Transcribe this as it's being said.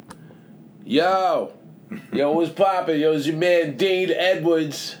Yo, what's poppin'? Yo, it's your man Dean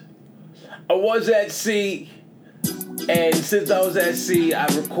Edwards. I was at sea, and since I was at sea, I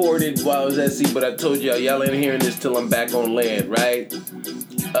recorded while I was at sea, but I told y'all ain't hearing this till I'm back on land, right?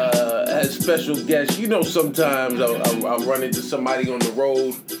 I had special guests. You know, sometimes I'll run into somebody on the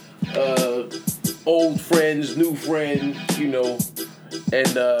road, old friends, new friends, you know. And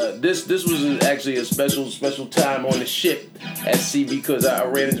this was actually a special time on the ship at sea because I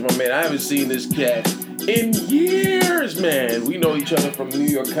ran into my man. I haven't seen this cat in years, man. We know each other from the New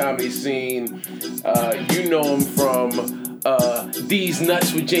York comedy scene. You know him from These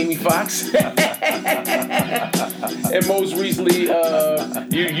Nuts with Jamie Foxx. And most recently,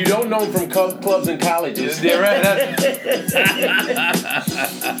 you don't know him from clubs and colleges. Yeah, right.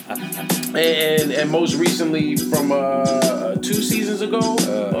 And most recently from 2 seasons ago.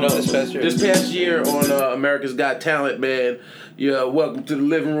 No, this past year. This past year on America's Got Talent, man. Yeah, welcome to the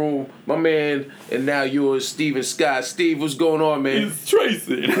living room, my man, and now yours, Steven Scott. Steve, what's going on, man? It's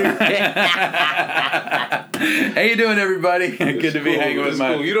Tracy. How you doing, everybody? Good to be hanging with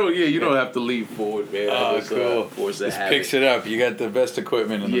my. Cool. You don't have to leave forward, man. Oh, cool. This picks it up. You got the best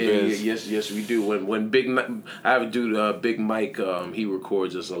equipment in the biz. Yes, we do. When I have a dude, Big Mike, he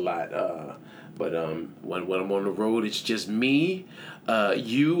records us a lot. But when I'm on the road, it's just me,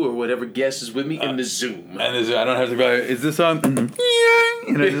 you, or whatever guest is with me in the Zoom. And I don't have to go, is this on? Remember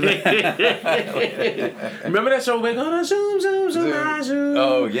that show? We're gonna zoom.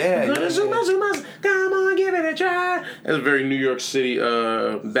 Oh, yeah. We're gonna zoom. Come on, give it a try. That was very New York City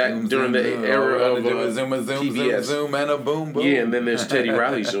back during the era of PBS. Zoom, and a boom. Yeah, and then there's Teddy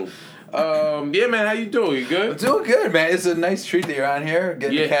Riley Zoom. Yeah, man, how you doing? You good? I'm doing good, man. It's a nice treat that you're on here,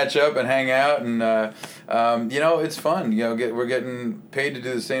 getting to catch up and hang out, and it's fun. We're getting paid to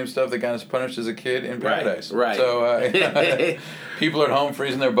do the same stuff that got us punished as a kid in Paradise. Right. So people are at home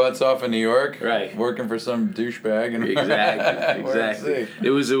freezing their butts off in New York, right, working for some douchebag. And exactly. It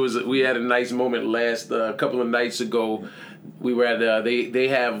was. We had a nice moment last couple of nights ago. We were at they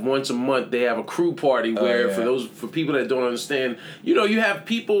have once a month they have a crew party where for people that don't understand, you have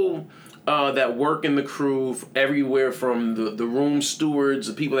people that work in the crew everywhere from the room stewards,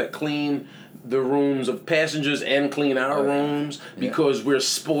 the people that clean the rooms of passengers and clean our rooms because we're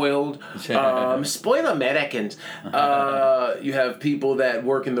spoiled. Spoiled Americans. You have people that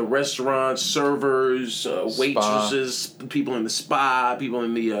work in the restaurants, servers, waitresses, people in the spa, people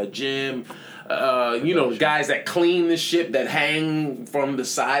in the gym. Guys that clean the ship, that hang from the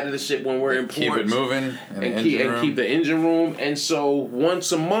side of the ship when we're in port. Keep it moving. And keep the engine room. And so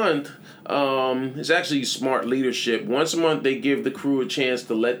once a month, it's actually smart leadership. Once a month, they give the crew a chance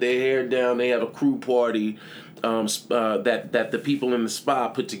to let their hair down. They have a crew party that the people in the spa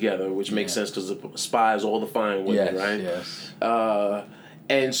put together, which makes sense because the spa is all the fine women, right? Yes.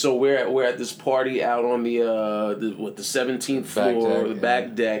 And so we're at this party out on the 17th floor, the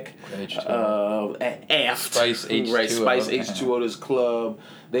back deck, aft. Spice H2O. Right, Spice H2O's club.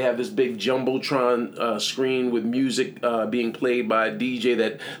 They have this big jumbotron screen with music being played by a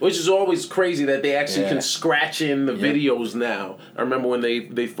DJ which is always crazy that they actually can scratch in the videos now. I remember when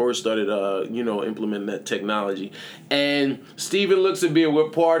they first started, implementing that technology. And Steven looks at me, we're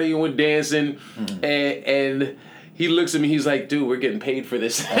partying, we're dancing, and he looks at me, he's like, dude, we're getting paid for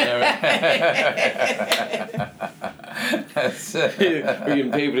this. We're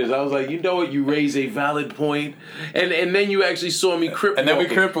getting paid for this. I was like, you know what? You raise a valid point. And then you actually saw me crip walk. And then we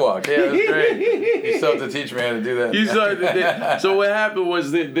crip walked. Yeah, it was great. You still have to teach me how to do that. So what happened was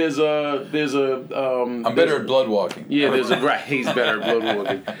that there's a I'm better at blood walking. Yeah, he's better at blood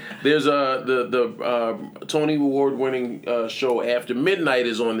walking. There's the Tony Award winning show After Midnight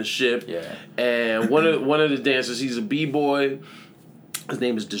is on the ship. Yeah. And one of the dancers, he's a b-boy. His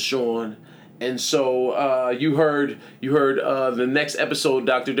name is Deshaun. And so you heard the next episode,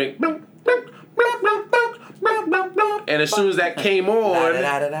 Dr. Dink. And as soon as that came on,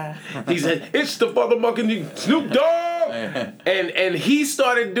 he said, "It's the FuthaMuckin Snoop Dogg," and he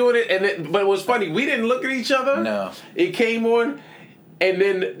started doing it. But it was funny. We didn't look at each other. No, it came on. And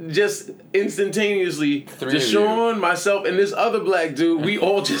then just instantaneously, Deshaun, myself, and this other black dude, we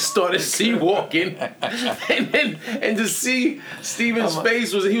all just started walking. and to see Steven's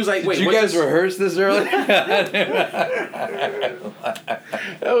face he was like, wait, did you guys rehearse this earlier?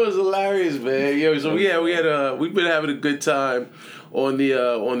 That was hilarious, man. We've been having a good time on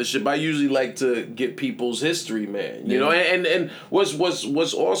the ship. I usually like to get people's history, man. You know, and what's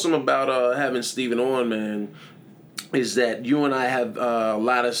awesome about having Steven on, man, is that you and I have a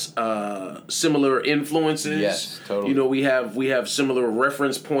lot of similar influences. Yes, totally. You know, we have similar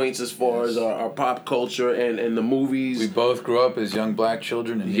reference points as far as our pop culture and the movies. We both grew up as young black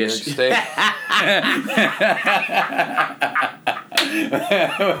children in New York State.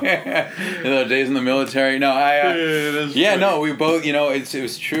 Days in the military. No, we both. You know, it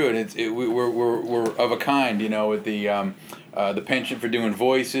was true, and we're of a kind. You know, with the penchant for doing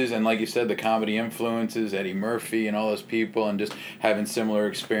voices, and like you said, the comedy influences, Eddie Murphy and all those people, and just having similar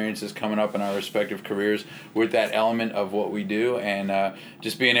experiences coming up in our respective careers with that element of what we do, and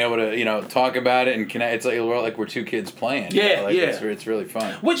just being able to talk about it and connect. It's like we're two kids playing. Yeah, It's really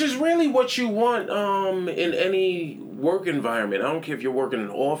fun. Which is really what you want in any work environment. I don't care if you're working in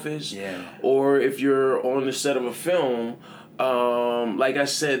an office, or if you're on the set of a film. Like I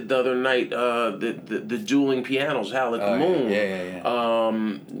said the other night, the dueling pianos, Howl at the Moon.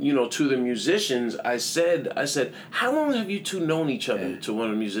 To the musicians, I said, how long have you two known each other? To one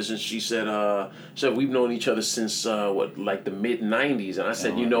of the musicians, she said, we've known each other since like the mid '90s, and I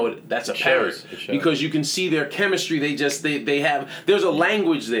said, that's apparent because you can see their chemistry. They have. There's a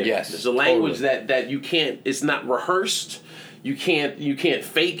language there. Yes, there's a language that you can't. It's not rehearsed. You can't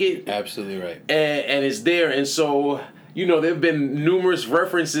fake it. Absolutely right. And it's there, and so. There have been numerous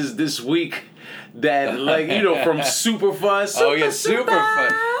references this week that, from Superfuzz.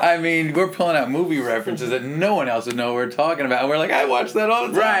 Superfuzz. I mean, we're pulling out movie references that no one else would know we're talking about. And we're like, I watch that all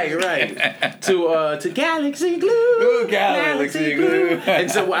the time. Right. To Galaxy Glue. Ooh, Galaxy Glue. And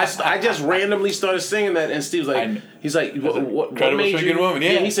so I just randomly started singing that, and Steve's like, he's like, what made you? Woman,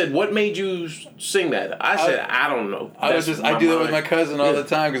 yeah. He said, what made you sing that? I said, I don't know. I do that with my cousin all the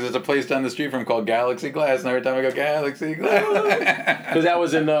time because there's a place down the street from him called Galaxy Glass, and every time I go, Galaxy Glass. Because that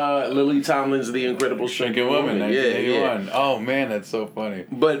was in Lily Tomlin's The Incredible Shrinking Woman, 1981. Yeah. Oh man, that's so funny.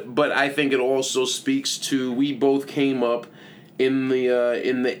 But I think it also speaks to, we both came up in the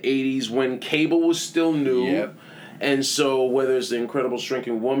 80s when cable was still new. Yep. And so whether it's The Incredible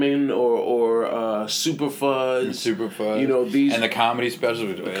Shrinking Woman or Superfuzz, these and the comedy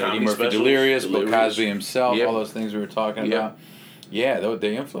specials with Eddie Murphy, Delirious, Bill Cosby himself, all those things we were talking about. Yeah,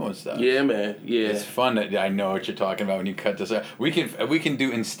 they influenced us. Yeah, man. Yeah, it's fun that I know what you're talking about when you cut this out. We can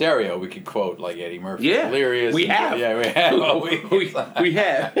do in stereo. We could quote like Eddie Murphy, Delirious. We have. Yeah, we have. We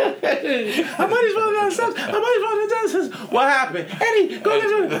have. I might as well go steps. I might as well go steps. What happened, Eddie?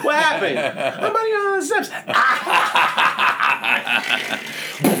 Go to what happened? I might go on the steps.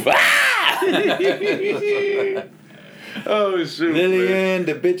 Oh shoot! Lillian,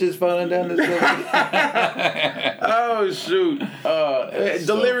 the bitches falling down the stairs. Oh shoot!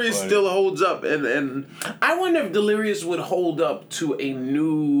 Delirious still holds up, and I wonder if Delirious would hold up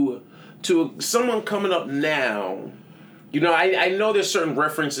to someone coming up now. I know there's certain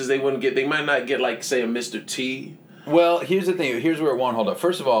references they wouldn't get. They might not get like say a Mr. T. Well, here's the thing. Here's where it won't hold up.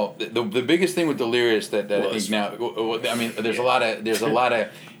 First of all, the biggest thing with Delirious that I think now. I mean, there's a lot of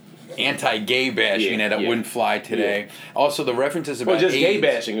anti-gay bashing that wouldn't fly today. Yeah. Also, the references about just AIDS. Gay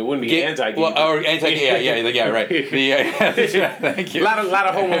bashing. It wouldn't be anti-gay. Well, or anti-gay. Right. Thank you. A lot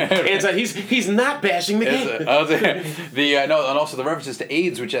of homo anti. He's not bashing the gay. And also the references to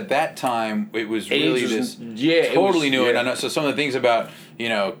AIDS, which at that time it was really totally new. And I know, so some of the things about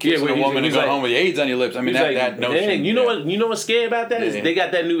kissing a woman and going home with AIDS on your lips. I mean that notion. You know what's scary about that is they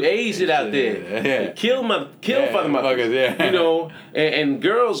got that new AIDS shit out there. Yeah. Kill FuthaMuckins. Yeah. And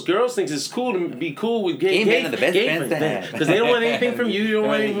girls thinks it's cool to be cool with gay men. The best friends to have. Because they don't want anything from you. You don't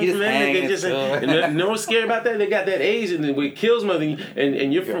want anything from them. They just you know what's scary about that? They got that AIDS and it kills mother.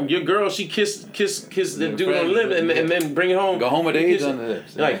 And you're from your girl. She kiss the dude on the lip and then bring it home. Go home with AIDS on the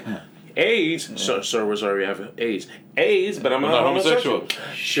lips. Like AIDS. Sir, we're sorry we have AIDS, but I'm not homosexual.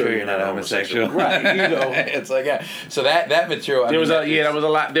 Sure, you're not homosexual. Right, It's like, So that material. There was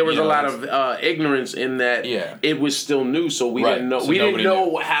a lot of ignorance in that. Yeah. It was still new, so we didn't know. So we didn't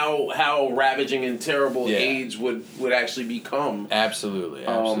know how ravaging and terrible AIDS would actually become. Absolutely.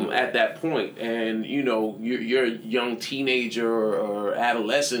 At that point, and you're a young teenager or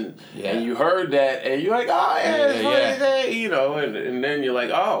adolescent, and you heard that, and you're like, and then you're like,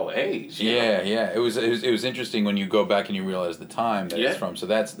 oh, AIDS. It was interesting when you go back and you realize the time that it's from. So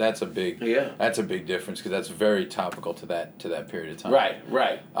that's a big difference because that's very topical to that period of time. Right.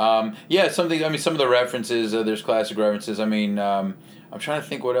 Some of the references. There's classic references. I mean, I'm trying to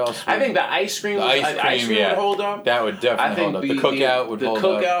think what else. I think the ice cream would hold up. That would definitely hold up. The cookout would hold up. The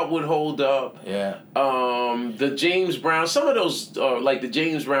cookout would hold up. Yeah. The James Brown, some of those, like the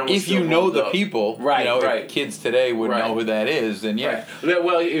James Brown would if you know the up. people, right, if kids today would know who that is, then yeah. Right.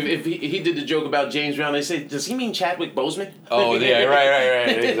 Well, if he did the joke about James Brown, they say, does he mean Chadwick Boseman? Oh, yeah, right,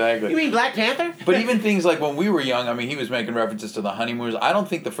 exactly. You mean Black Panther? But even things like when we were young, I mean, he was making references to the Honeymooners. I don't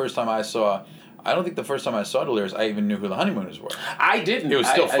think the first time I saw the Lyrics, I even knew who the Honeymooners were. I didn't. It was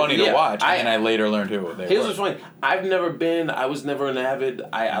still funny to watch, and I later learned who they were. Here's what's funny. I was never an avid,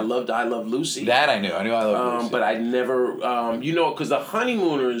 I loved I Love Lucy. That I knew. I knew I Love Lucy. But I never, because the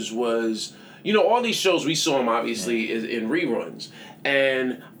Honeymooners was, all these shows, we saw them obviously in reruns.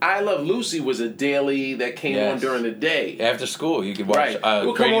 And I Love Lucy was a daily that came on during the day. After school, you could watch. Right. It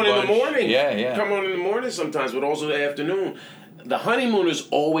would come on in the morning. Yeah. Come on in the morning sometimes, but also the afternoon. The Honeymooners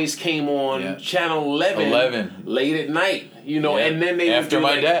always came on Channel 11 late at night, and then they after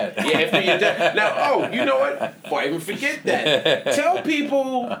my dad. Yeah, after your dad. Now, you know what? Before I even forget that, tell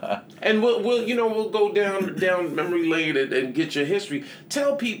people, and we'll go down memory lane and get your history.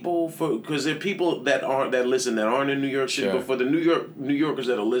 Tell people because there are people that listen that aren't in New York City, but for the New Yorkers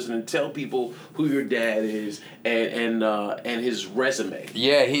that are listening, tell people who your dad is and his resume.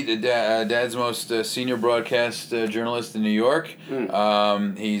 Yeah, Dad's most senior broadcast journalist in New York.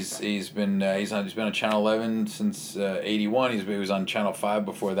 He's been on Channel 11 since '81. He was on Channel 5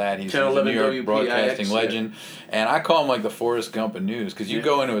 before that. He's a New York WPIX, broadcasting legend, and I call him like the Forrest Gump of news because you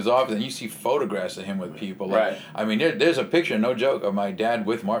go into his office and you see photographs of him with people. Like, I mean, there's a picture, no joke, of my dad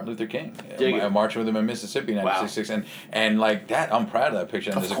with Martin Luther King. I'm marching with him in Mississippi in 1966, and like that, I'm proud of that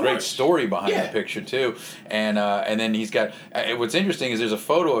picture. And there's a great story behind the picture too. And then he's got. What's interesting is there's a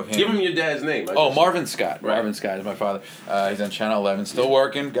photo of him. Give him your dad's name. Marvin Scott. Right. Marvin Scott is my father. He's on Channel 11, still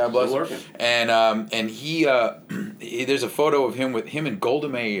working. God bless him. And he there's a photo of him and Golda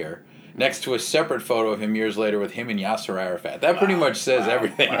Meir next to a separate photo of him years later with him and Yasser Arafat. That pretty much says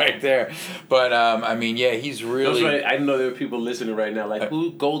everything right there. But he's really. I know there are people listening right now like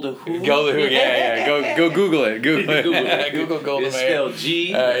who Golda who. Golda who? Yeah. Go Google it. Google it. Google Golda Meir. It's spelled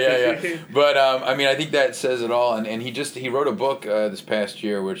G. Yeah. But I think that says it all. And he wrote a book this past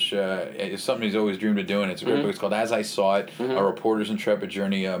year, which is something he's always dreamed of doing. It's a great book. It's called As I Saw It: A Reporter's Intrepid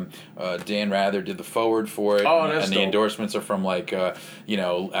Journey. Dan Rather did the foreword for it. Oh, that's and the endorsements are from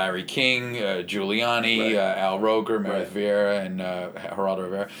Larry King, Giuliani, Al Roker, Meredith Vieira, and Geraldo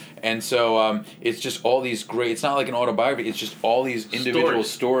Rivera. And so it's just all these great. It's not like an autobiography. It's just all these individual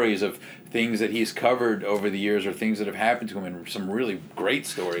stories of things that he's covered over the years or things that have happened to him, and some really great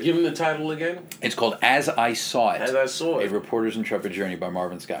stories. Give him the title again. It's called As I Saw It. As I Saw It. A Reporter's Intrepid Journey by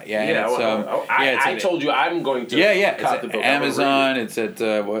Marvin Scott. I told you I'm going to cop the book. It's at Amazon. It's at,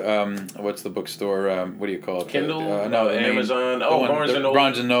 what's the bookstore? What do you call it? Kindle? Amazon. Barnes and Noble.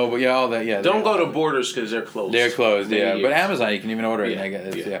 Barnes and Noble, all that, Don't go to Borders because they're closed. They're closed, But Amazon, you can even order it. I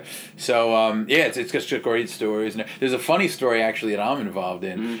guess, So, it's just great stories. There's a funny story, actually, that I'm involved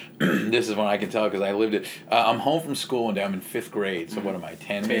in. This is one I can tell because I lived it. I'm home from school one day. I'm in 5th grade. So what am I,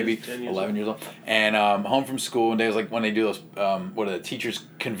 10 maybe? 11 years old. And home from school one day. It was like when they do those, the teachers'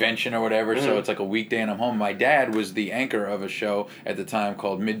 convention or whatever. So it's like a weekday and I'm home. My dad was the anchor of a show at the time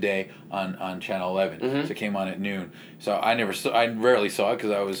called Midday on Channel 11. So it came on at noon. So I rarely saw it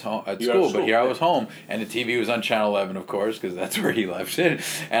because I was home at school. But here I was home and the TV was on Channel 11, of course, because that's where he left it.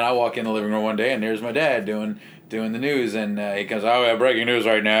 And I walk in the living room one day and there's my dad doing the news, and he comes, we have breaking news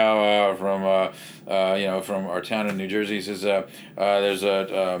right now from our town in New Jersey. He says there's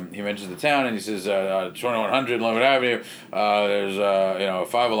he mentions the town, and he says 2100 Lemon Avenue. There's a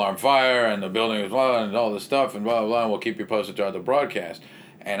 5-alarm fire, and the building is blah, and all this stuff, and blah blah blah. And we'll keep you posted throughout the broadcast.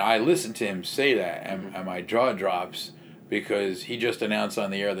 And I listened to him say that, and my jaw drops. Because he just announced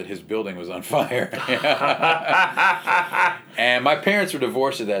on the air that his building was on fire. And my parents were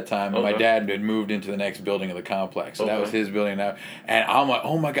divorced at that time, and my dad had moved into the next building of the complex. So that was his building now. And I'm like,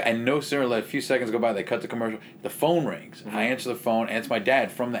 oh my God. And no sooner let a few seconds go by, they cut the commercial. The phone rings. I answer the phone, and it's my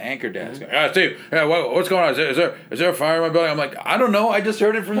dad from the anchor desk. Steve, what's going on? Is there a fire in my building? I'm like, I don't know. I just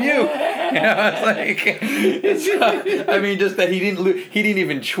heard it from you. It's like, just that he didn't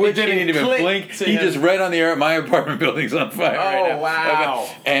even twitch. He didn't even blink. He just read on the air, my apartment building's on fire right now. Wow.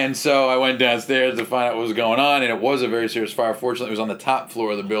 And so I went downstairs to find out what was going on, and it was a very serious fire. Fortunately, it was on the top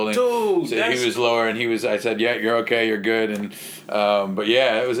floor of the building. Dude, so he was lower, and I said, yeah, you're okay, you're good. And but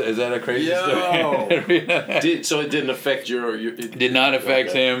yeah, is that a crazy story? So it didn't affect it did not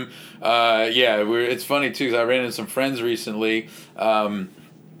affect him. It's funny too, because I ran into some friends recently.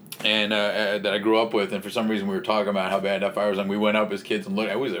 that I grew up with, and for some reason we were talking about how bad that fire was, and we went up as kids and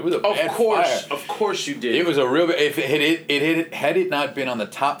looked. It was a bad fire. Of course you did. It was a real. If had it not been on the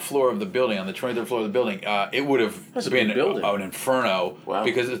top floor of the building, on the 23rd floor of the building, it would have been an inferno. Wow.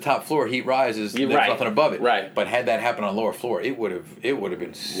 Because the top floor, heat rises. There's nothing above it. Right. But had that happened on the lower floor, it would have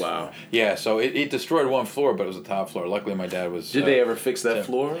been. Wow. Yeah. So it destroyed one floor, but it was the top floor. Luckily, my dad was. Did they ever fix that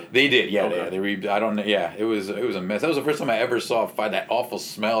floor? They did. Yeah. Okay. I don't know. Yeah. It was a mess. That was the first time I ever saw that awful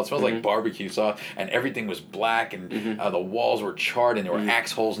smell. It smells like barbecue sauce, and everything was black, and the walls were charred, and there were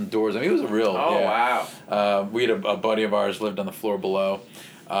axe holes in doors. I mean, it was a real. Wow. We had a buddy of ours lived on the floor below.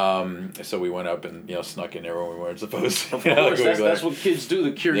 So we went up and snuck in there when we weren't supposed to. Of course, that's what kids do.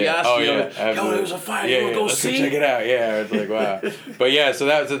 The curiosity. Yo, there was a fire. You want to go see? Check it out. Yeah, it's like wow. But yeah, so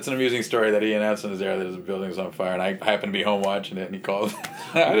it's an amusing story that he announced in his area that his building's on fire, and I happened to be home watching it, and he called.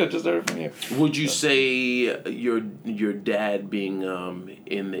 I just heard from you. Would you say your dad being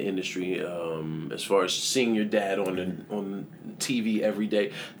in the industry, as far as seeing your dad on TV every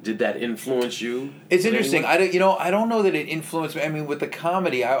day, did that influence you? It's interesting. I don't know that it influenced me. I mean, with the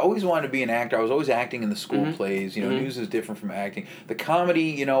comedy, I always wanted to be an actor. I was always acting in the school plays. News is different from acting. The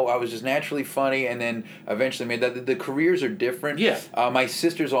comedy, I was just naturally funny, and then eventually made that. The careers are different. Yeah. My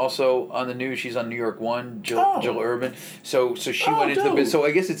sister's also on the news. She's on New York One, Jill Urban. So she went into the business. So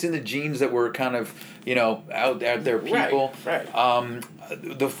I guess it's in the genes that were kind of out there people. Right.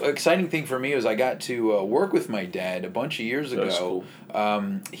 The exciting thing for me was I got to work with my dad a bunch of years ago. That's cool.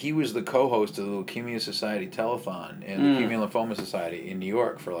 He was the co-host of the Leukemia Society Telethon and the Leukemia Lymphoma Society in New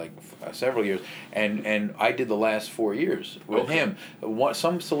York for like several years, and I did the last 4 years with him.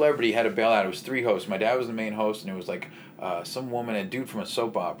 Some celebrity had to bail out. It was 3 hosts. My dad was the main host, and it was like some woman, a dude from a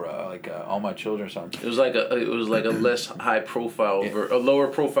soap opera, like All My Children or something. It was like a less high profile, a lower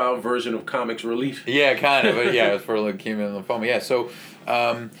profile version of Comics Relief. Yeah, kind of. But yeah, it was for leukemia and lymphoma. Yeah, so.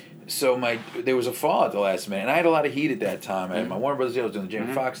 There was a fall at the last minute, and I had a lot of heat at that time. I had my Warner Brothers deal. I was doing the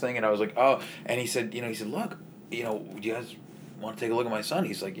Jamie Foxx thing, and I was like, oh. And he said, look, do you guys want to take a look at my son?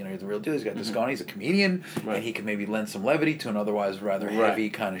 He's like, he's the real deal. He's got this going. He's a comedian, and he can maybe lend some levity to an otherwise rather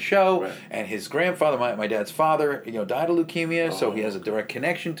heavy kind of show. Right. And his grandfather, my dad's father, died of leukemia, so he has a direct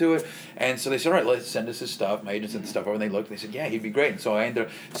connection to it. And so they said, all right, let's send us his stuff. My agent sent the stuff over, and they looked, and they said, yeah, he'd be great. And so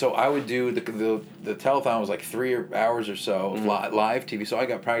I would do the telethon was like 3 hours or so of live TV. So I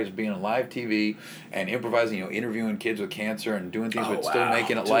got practice being on live TV and improvising, interviewing kids with cancer and doing things, but still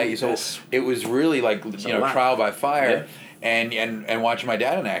making it light. So it was really like trial by fire. Yeah. And watching my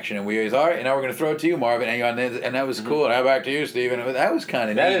dad in action, and we was all right. And now we're gonna throw it to you, Marvin, and that was cool. And now back to you, Steve. And that was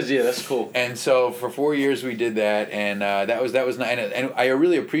kind of neat. That's cool. And so for 4 years we did that, and that was nice. And I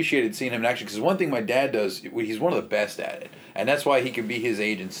really appreciated seeing him in action, because one thing my dad does, he's one of the best at it, and that's why he can be his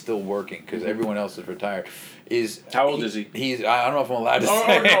age and still working, because everyone else is retired. How old is he? I don't know if I'm allowed to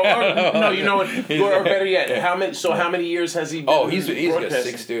say. No, you know what? Or better yet, how many years has he been? Oh, he's got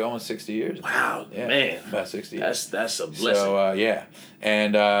almost 60 years. Wow, man, about 60 years. That's a blessing. So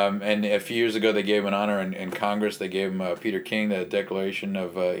and a few years ago they gave him an honor in Congress. They gave him Peter King, the Declaration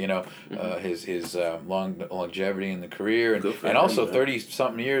of his longevity in the career, and also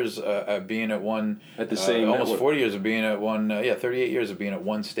 30-something years being at one at the same almost network. 40 years of being at one 38 years of being at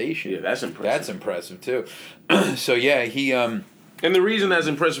one station. Yeah, that's impressive. That's impressive too. So yeah, he. And the reason that's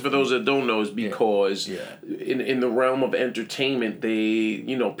impressive for those that don't know is because in the realm of entertainment, they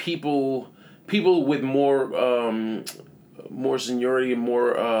people with more seniority and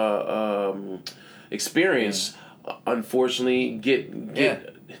more experience, unfortunately, get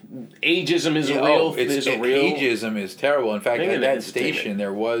ageism is real. Ageism is terrible. In fact, at that station,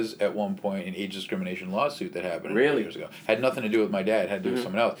 there was at one point an age discrimination lawsuit that happened years ago. Had nothing to do with my dad. Had to do with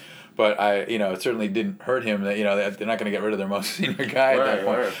someone else. But it certainly didn't hurt him that they're not going to get rid of their most senior guy at that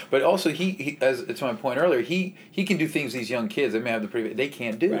point. Right. But also he, as to my point earlier, he can do things these young kids, they may have they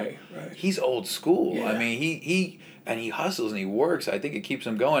can't do. Right. He's old school. Yeah. I mean, he hustles and he works. I think it keeps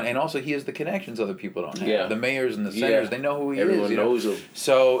him going, and also he has the connections other people don't have. Yeah. The mayors and the senators, they know who he Everyone is. knows him.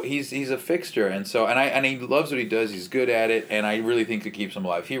 So he's a fixture, and he loves what he does. He's good at it, and I really think it keeps him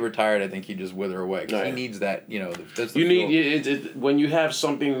alive. If he retired, I think he'd just wither away. Because he needs that. That's the need when you have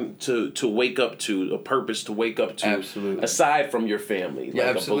something to wake up to, a purpose to wake up to. Absolutely. Aside from your family,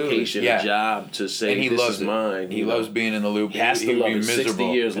 like a vocation, a job to say, and this is mine. He loves being in the loop. He has to love it. 60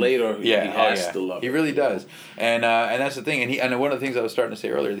 years later, he has to love it. He really does, and that's the thing. And one of the things I was starting to say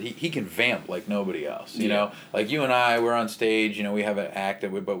earlier, he can vamp like nobody else. You know, like you and I, we're on stage. We have an act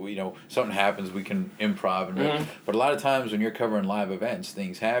but something happens, we can improv. But a lot of times when you're covering live events,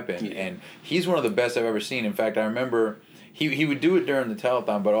 things happen. Yeah. And he's one of the best I've ever seen. In fact, I remember he would do it during the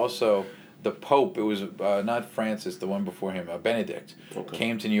telethon, but also the Pope, it was not Francis, the one before him, Benedict,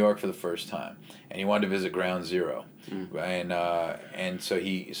 came to New York for the first time, and he wanted to visit Ground Zero. And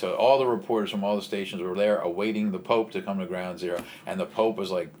so all the reporters from all the stations were there awaiting the Pope to come to Ground Zero, and the Pope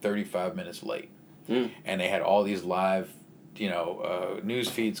was like 35 minutes late. And they had all these live, news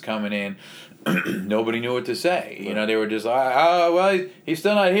feeds coming in. Nobody knew what to say. You know, they were just like, well, he's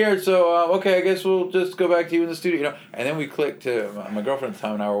still not here, so okay, I guess we'll just go back to you in the studio. And then we clicked to my girlfriend at the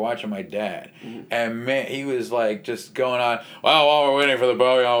time, and I were watching my dad, and man, he was like just going on. Well, while we're waiting for the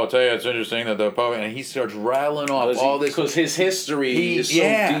Pope, I will tell you, it's interesting that the Pope, and he starts rattling off all this because his history is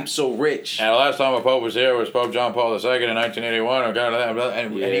so deep, so rich. And the last time a Pope was here was Pope John Paul II in 1981,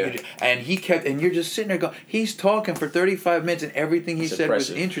 and he kept, and you're just sitting there going, he's talking for 35 minutes, and everything he said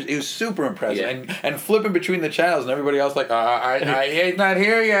was interesting. It was super impressive. And flipping between the channels, and everybody else like, he's not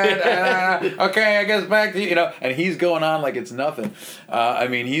here yet. Okay, I guess back to you. And he's going on like it's nothing. I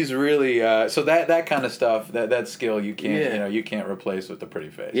mean, he's really so that kind of stuff, that skill you can't you can't replace with the pretty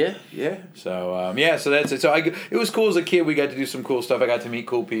face. So so that's it. So it was cool as a kid. We got to do some cool stuff. I got to meet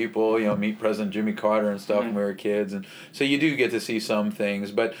cool people. Meet President Jimmy Carter and stuff when we were kids, and so you do get to see some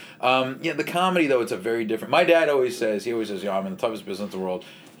things. But the comedy though, it's a very different. My dad always says, I'm in the toughest business in the world.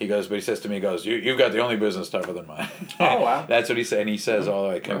 He says to me, you've got the only business tougher than mine. Oh, wow. That's what he said. And he says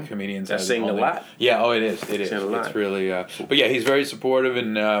all the comedians. That's saying a lot. Yeah, it is. It's really, but yeah, he's very supportive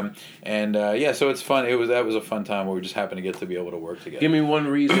and so it's fun. That was a fun time where we just happened to get to be able to work together. Give me one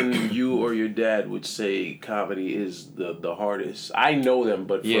reason you or your dad would say comedy is the hardest. I know them,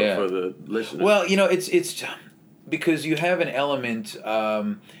 but for the listeners. Well, it's because you have an element,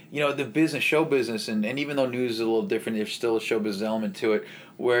 the show business, and even though news is a little different, there's still a show business element to it,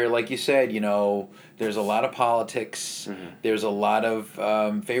 where, like you said, there's a lot of politics, there's a lot of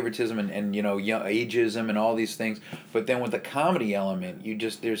favoritism and ageism and all these things, but then with the comedy element,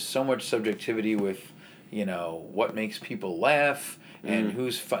 there's so much subjectivity with, what makes people laugh, and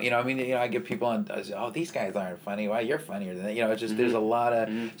who's fun. I get people on. These guys aren't funny. Why, you're funnier than that. It's just there's a lot of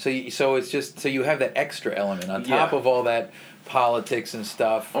so it's just so you have that extra element on top of all that politics and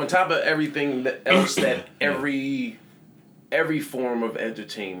stuff. On top of everything else that every form of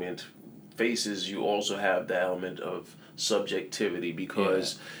entertainment faces, you also have the element of subjectivity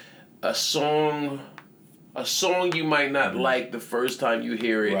because a song you might not like the first time you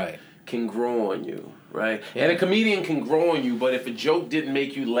hear it can grow on you. Right? Yeah. And a comedian can grow on you, but if a joke didn't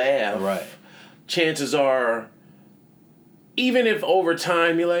make you laugh, chances are, even if over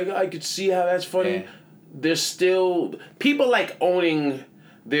time you're like, I could see how that's funny, there's still people like owning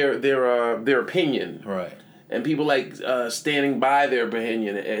their opinion. Right. And people like standing by their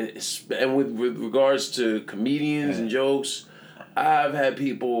opinion. And with regards to comedians and jokes, I've had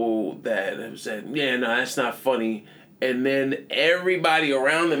people that have said, that's not funny. And then everybody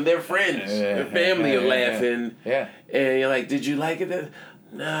around them, their friends, their family are laughing. Yeah. And you're like, did you like it?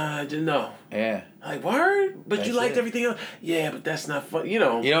 Nah, I didn't know. Yeah. Like, word? But you liked everything else? Yeah, but that's not fun. You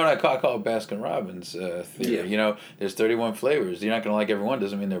know what I call Baskin-Robbins theory. Yeah. There's 31 flavors. You're not going to like every one.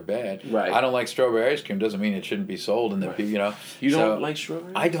 Doesn't mean they're bad. Right. I don't like strawberry ice cream. Doesn't mean it shouldn't be sold. And You don't like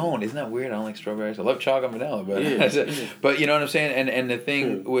strawberry? I don't. Isn't that weird? I don't like strawberry ice cream. I love chocolate and vanilla. But, but you know what I'm saying? And the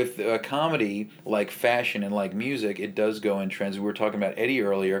thing with comedy, like fashion and like music, it does go in trends. We were talking about Eddie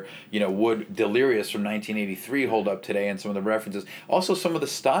earlier. Would Delirious from 1983 hold up today and some of the references? Also some of the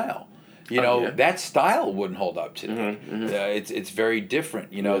style. That style wouldn't hold up today. It's very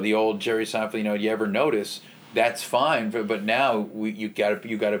different. The old Jerry Seinfeld. You ever notice? That's fine, but now you got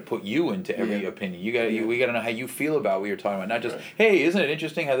to put you into every opinion. We got to know how you feel about what you're talking about. Not just hey, isn't it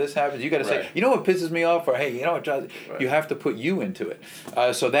interesting how this happens? You got to say, what pisses me off, or hey, what you have to put you into it.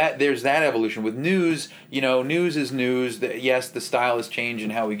 So that there's that evolution with news. News is news. Yes, the style has changed in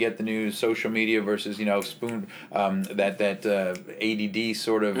how we get the news. Social media versus spoon that ADD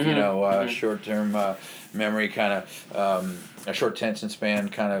sort of short term memory kind of. A short attention span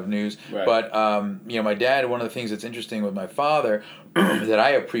kind of news. Right. But, my dad, one of the things that's interesting with my father that I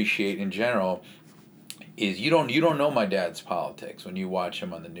appreciate in general is you don't know my dad's politics when you watch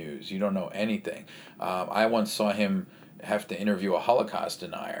him on the news. You don't know anything. I once saw him have to interview a Holocaust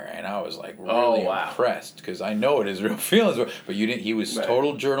denier, and I was like really impressed because I know what his real feelings were. But he was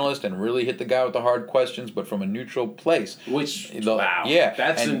total journalist and really hit the guy with the hard questions, but from a neutral place.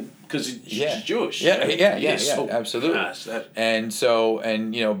 Because he's Jewish. Yeah, absolutely. Been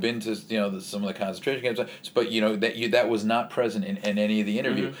to some of the concentration camps, but that was not present in any of the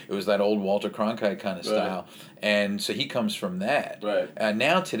interview. It was that old Walter Cronkite kind of style, and so he comes from that. Right.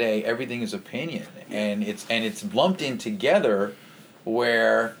 Now today everything is opinion, and it's lumped in together,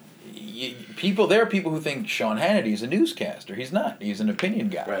 where there are people who think Sean Hannity's a newscaster. He's not. He's an opinion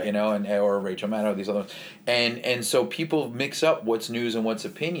guy, right. you know, or Rachel Maddow, these other ones. And so people mix up what's news and what's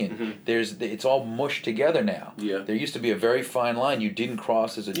opinion. It's all mushed together now. Yeah. There used to be a very fine line you didn't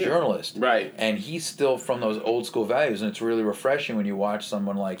cross as a journalist. Right. And he's still from those old school values, and it's really refreshing when you watch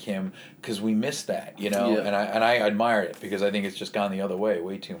someone like him, because we miss that, you know. Yeah. And I admire it, because I think it's just gone the other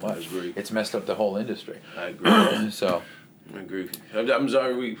way too much. I agree. It's messed up the whole industry. I agree. So. I agree. I'm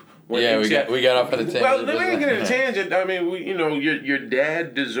sorry we got off on a tangent. Well, let me get a tangent. I mean, your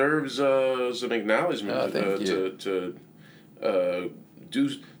dad deserves some acknowledgement. Oh, thank you.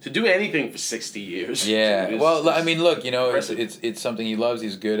 To do anything for 60 years. Yeah. Well, I mean, look, you know, it's something he loves.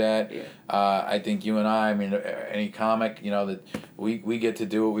 He's good at. Yeah. I think you and I mean, any comic, you know, that we get to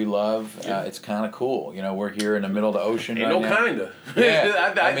do what we love. Yeah. It's kind of cool. You know, we're here in the middle of the ocean. Ain't right no now. kinda.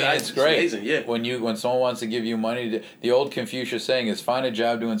 Yeah. I mean, it's great. Amazing, yeah. When someone wants to give you money, the old Confucius saying is, find a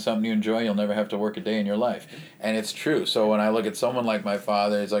job doing something you enjoy, you'll never have to work a day in your life. And it's true. So when I look at someone like my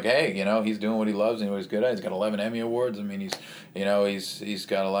father, it's like, hey, you know, he's doing what he loves and what he's good at. He's got 11 Emmy Awards. I mean, he's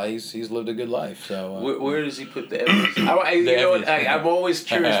got a lot. He's lived a good life. So where does he put the evidence? I'm always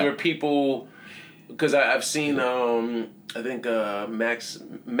curious where people, because I've seen I think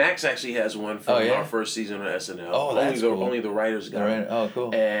Max actually has one from our first season on SNL. Oh, that's cool. Only the writers got it. Oh,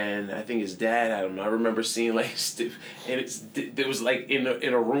 cool. And I think his dad had him. I remember seeing like, and it was like in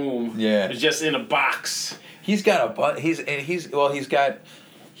a room. Yeah. It was just in a box. He's got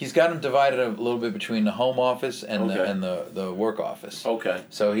He's got them divided a little bit between the home office and the work office. Okay.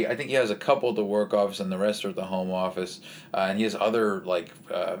 So I think he has a couple at the work office and the rest are at the home office, and he has other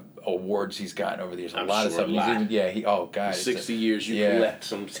awards he's gotten over the years. A lot of stuff. God. 60 years you collect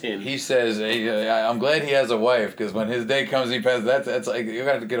some tin. He says, I'm glad he has a wife, because when his day comes, he passes. That's like you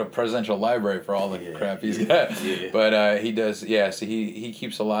got to get a presidential library for all the crap he's got. Yeah. But he does. Yeah. So he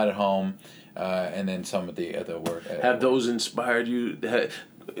keeps a lot at home, and then some at the work. Have those inspired you?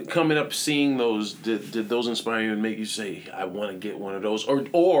 Coming up, seeing those, did those inspire you and make you say, I want to get one of those?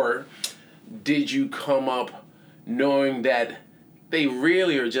 Or did you come up knowing that they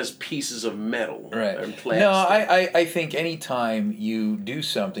really are just pieces of metal and plastic? No, I think anytime you do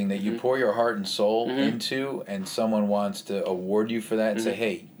something that you pour your heart and soul into, and someone wants to award you for that and say,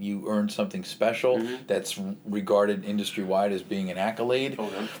 hey, you earned something special that's regarded industry-wide as being an accolade,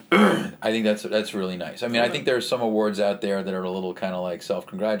 I think that's really nice. I mean, I think there are some awards out there that are a little kind of like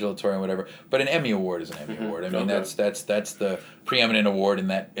self-congratulatory and whatever, but an Emmy Award is an Emmy Award. I mean, that's the preeminent award in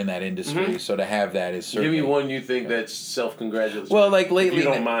that industry, so to have that is certainly... Give me one you think that's self-congratulatory. Well, like lately... If you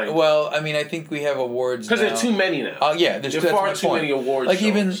don't mind. Well, I mean, I think we have awards because there are too many now. There's far too many awards. Like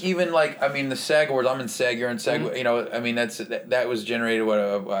shows. even like, I mean, the SAG Awards. I'm in SAG. You're in SAG. You know, I mean, that was generated.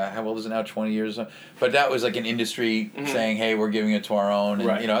 How old is it now? 20 years. But that was like an industry saying, "Hey, we're giving it to our own,"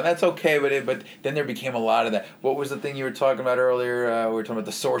 and you know, that's okay. But then there became a lot of that. What was the thing you were talking about earlier? We were talking about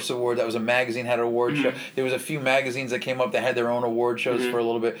the Source Award. That was a magazine had an award show. There was a few magazines that came up that had their own award shows for a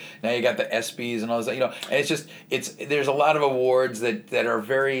little bit. Now you got the ESPYs and all this. You know, and there's a lot of awards that are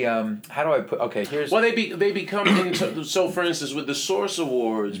very how do I put? Okay, here's. Well, they become into, so for instance with the Source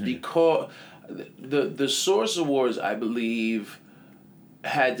Awards, because the Source Awards, I believe,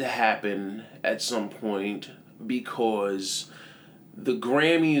 had to happen at some point because the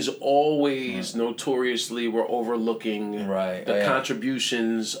Grammys always notoriously were overlooking the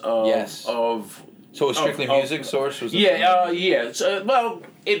contributions of. So it was strictly music. Source was. So, well,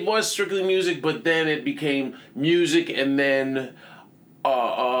 it was strictly music, but then it became music, and then.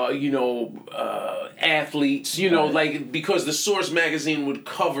 Athletes, like, because the Source magazine would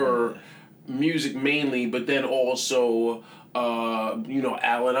cover music mainly, but then also,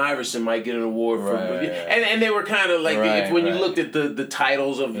 Allen Iverson might get an award for, and they were kind of like, when you looked at the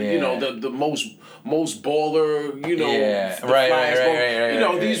titles of, the most baller,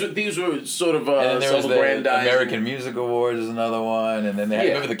 these were sort of self-aggrandizing. American Music Awards is another one, and then they had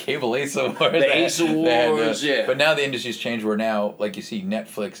remember the Cable Ace Awards. The Ace Awards, But now the industry's changed where now, like you see,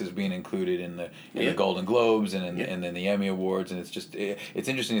 Netflix is being included in the Golden Globes and then the Emmy Awards, and it's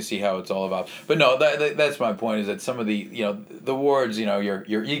interesting to see how it's all about. But no, that's my point, is that some of the the awards, your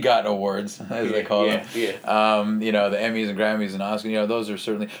EGOT awards as they call them, the Emmys and Grammys and Oscars, those are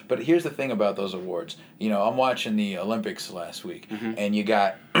certainly. But here's the thing about those awards. I'm watching the Olympics last week, and you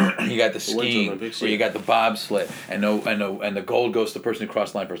got the skiing, or you got the bobsled, and the gold goes to the person who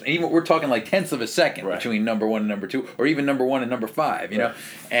crossed the line first. And even we're talking like tenths of a second between number 1 and number 2, or even number 1 and number 5. But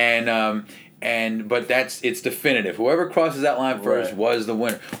it's definitive. Whoever crosses that line first was the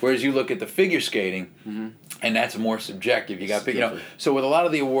winner. Whereas you look at the figure skating, and that's more subjective. You got so with a lot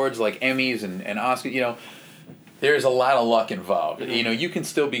of the awards like Emmys and Oscars, there's a lot of luck involved. You know, you can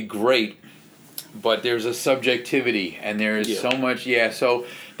still be great, but there's a subjectivity, and there's so much. Yeah, so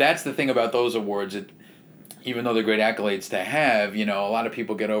that's the thing about those awards. Even though they're great accolades to have, you know, a lot of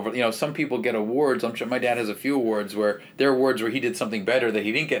people get over. You know, some people get awards. I'm sure my dad has a few awards where there are awards where he did something better that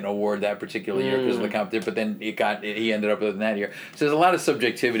he didn't get an award that particular year because of the competition. But then he ended up with that year. So there's a lot of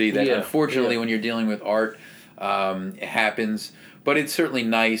subjectivity that, unfortunately, when you're dealing with art, it happens. But it's certainly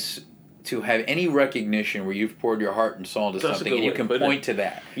nice to have any recognition where you've poured your heart and soul into something, and you can point to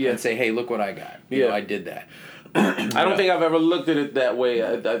that and say, "Hey, look what I got. You know, I did that." I don't think I've ever looked at it that way.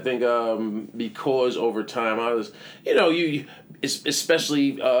 I think because over time I was, you know, you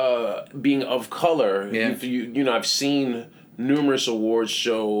especially being of color. You know, I've seen numerous award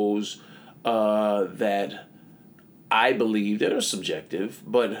shows that I believe that are subjective,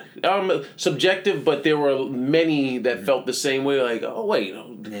 but there were many that felt the same way. Like, oh wait,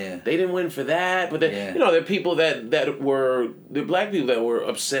 they didn't win for that. But you know, there are people that were the black people that were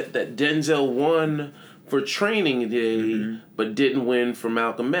upset that Denzel won for Training Day, but didn't win for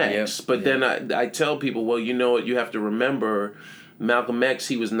Malcolm X. But then I tell people, well, you know what, you have to remember, Malcolm X,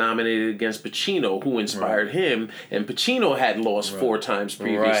 he was nominated against Pacino, who inspired him, and Pacino had lost 4 times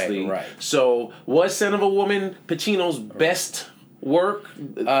previously. So was Son of a Woman Pacino's best work?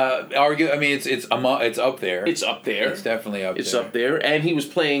 I mean, it's up there. It's up there. It's definitely up there. It's up there. And he was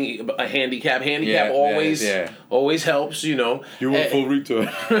playing a handicap. Handicap always helps, you know. You were full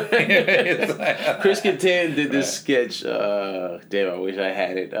retard. Chris Kattan did this sketch. Damn, I wish I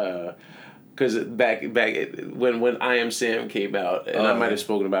had it. Because back when I Am Sam came out, and I might have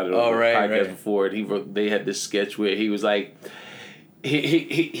spoken about it on the podcast before, and they had this sketch where he was like,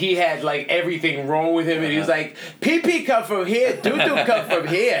 he had like everything wrong with him, and he was like, pee come from here, doo-doo come from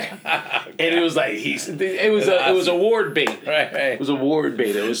here, and it was like it was award bait. It was award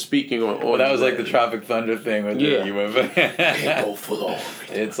bait. It was speaking on. Well, that was like the Tropic Thunder thing with you went go for the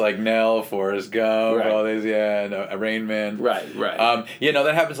It's like Nell, Forrest Gump, all these, Rain Man. Right. You know,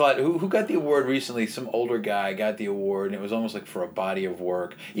 that happens a lot. Who got the award recently? Some older guy got the award, and it was almost like for a body of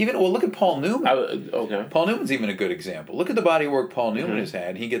work. Look at Paul Newman. Paul Newman's even a good example. Look at the body of work Paul Newman has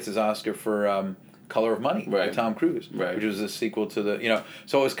had. He gets his Oscar for Color of Money by Tom Cruise, which was a sequel to the, you know.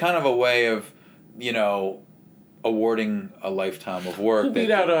 So it was kind of a way of, you know, awarding a lifetime of work. Who beat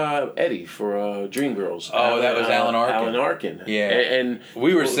out Eddie for Dreamgirls? That was Alan Arkin. Alan Arkin. Yeah. And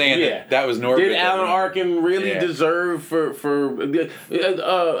we were saying that was Norbit. Did Alan Arkin really deserve for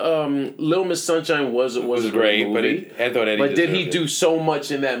Little Miss Sunshine was a great movie, but I thought Eddie But did he do so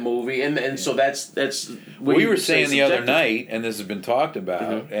much in that movie? And so that's we were saying the other night, and this has been talked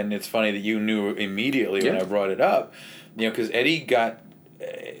about, and it's funny that you knew immediately when I brought it up, you know, because Eddie got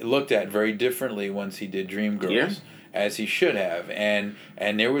looked at very differently once he did Dreamgirls, as he should have, and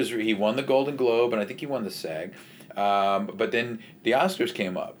he won the Golden Globe, and I think he won the SAG, but then the Oscars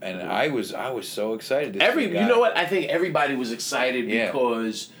came up, and I was so excited. You know what? I think everybody was excited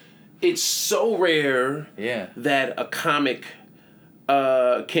because it's so rare that a comic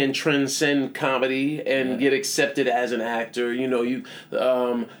can transcend comedy and get accepted as an actor. You know, you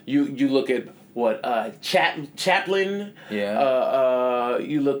look at Chaplin.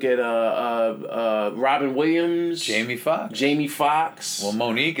 You look at Robin Williams. Jamie Foxx. Well,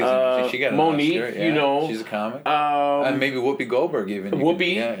 Monique is interesting. She got an Oscar. You know, she's a comic. And maybe Whoopi Goldberg even.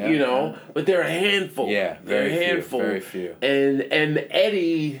 You know, but they're a handful. Very few. And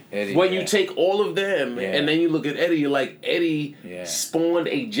Eddie when you take all of them and then you look at Eddie, you're like, Eddie spawned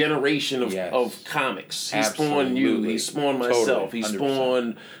a generation of comics. He spawned you. He spawned myself. He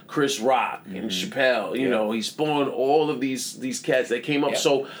spawned Chris Rock and Chappelle. You know, he spawned all of these cats that came up.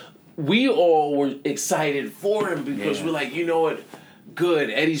 So we all were excited for him because we're like, you know what? Good.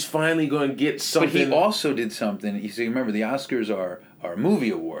 Eddie's finally going to get something. But he also did something. You see, remember, the Oscars are movie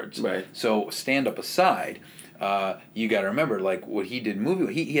awards. Right. So stand up aside. You got to remember, like, what he did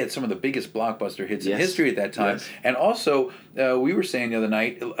movie. He had some of the biggest blockbuster hits in history at that time. And also, we were saying the other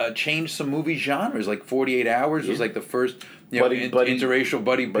night, changed some movie genres. Like 48 Hours was like the first interracial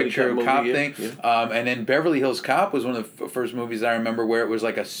buddy picture cop thing. And then Beverly Hills Cop was one of the first movies I remember where it was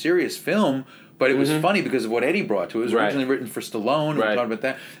like a serious film, but it was funny because of what Eddie brought to it. It was originally written for Stallone. We talked about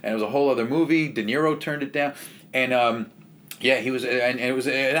that. And it was a whole other movie. De Niro turned it down. And he was, and it was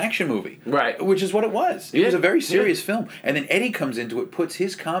an action movie, which is what it was. It was a very serious film, and then Eddie comes into it, puts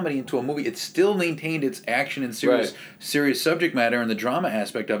his comedy into a movie. It still maintained its action and serious subject matter and the drama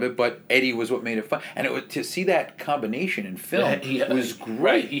aspect of it, but Eddie was what made it fun. And to see that combination in film was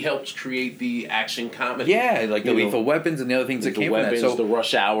great. He helped create the action comedy. Yeah, like the Lethal Weapons and the other things that came from that. So the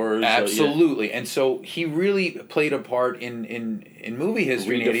Rush Hours. Absolutely, and so he really played a part in in movie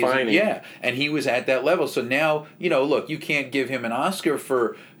history. Redefining. And he was at that level. So now, look, you can't give him an Oscar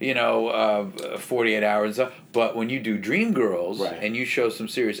for 48 hours and stuff. But when you do Dreamgirls and you show some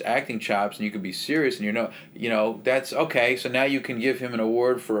serious acting chops and you can be serious and that's okay. So now you can give him an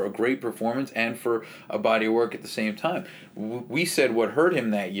award for a great performance and for a body of work at the same time. We said what hurt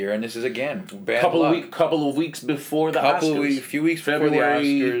him that year, and this is again bad luck. Couple of weeks before the Oscars. A few weeks February before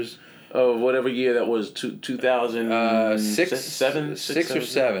the Oscars. Of whatever year that was, 2006, six or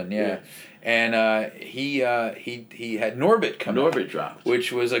seven, yeah. And he had Norbit come out. Norbit dropped.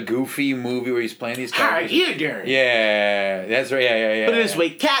 Which was a goofy movie where he's playing these characters. Hi, you doing? Yeah, that's right, yeah. Put it this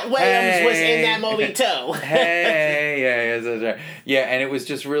way, Cat Williams was in that movie too. That's right. Yeah, and it was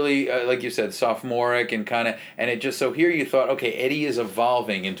just really, like you said, sophomoric and and it just, so here you thought, okay, Eddie is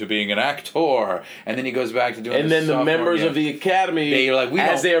evolving into being an actor. And then he goes back to doing and then the members of the Academy,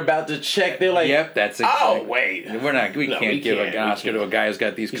 they're about to check, they're like, yep, that's exactly. Oh, wait. We can't give an Oscar to a guy who's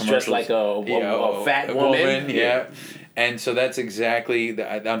got these commercials. He's dressed like a fat woman. Yeah. And so that's exactly,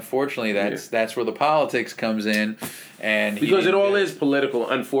 unfortunately, that's where the politics comes in. And because it all is political,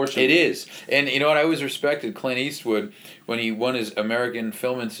 unfortunately. It is. And you know what? I always respected Clint Eastwood when he won his American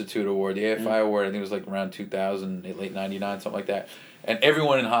Film Institute Award, the AFI Award. I think it was like around 2000, late 99, something like that. And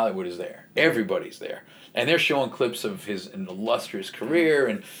everyone in Hollywood is there. Everybody's there. And they're showing clips of his illustrious career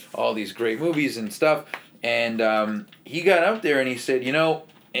and all these great movies and stuff. And he got up there and he said,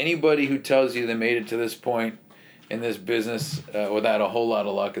 anybody who tells you they made it to this point in this business without a whole lot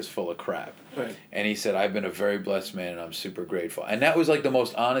of luck is full of crap. Right. And he said, I've been a very blessed man and I'm super grateful. And that was like the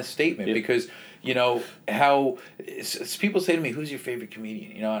most honest statement because, how people say to me, who's your favorite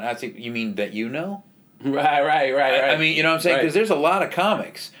comedian? And I say, you mean that you know? Right. I mean, you know what I'm saying? Because there's a lot of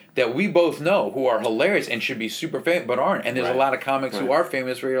comics that we both know who are hilarious and should be super famous but aren't. And there's a lot of comics who are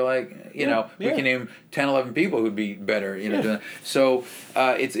famous where you're like, we can name 10, 11 people who'd be better, doing that. So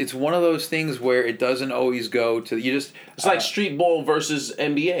it's one of those things where it doesn't always go to, it's like street ball versus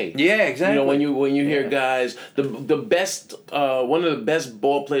NBA. Yeah, exactly. When you hear guys, the best, one of the best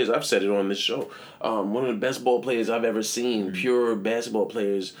ball players, I've said it on this show, one of the best ball players I've ever seen, pure basketball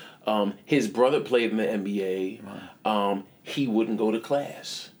players, his brother played in the NBA. He wouldn't go to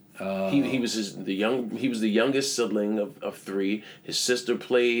class. He was the youngest sibling of three. His sister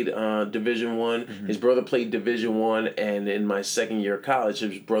played Division I. His brother played Division I, and in my second year of college,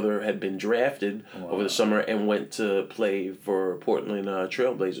 his brother had been drafted over the summer and went to play for Portland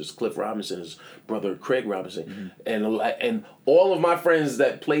Trailblazers. Cliff Robinson, his brother Craig Robinson, and all of my friends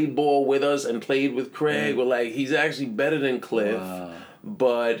that played ball with us and played with Craig were like, he's actually better than Cliff,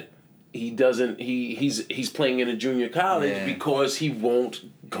 but he doesn't. He's playing in a junior college because he won't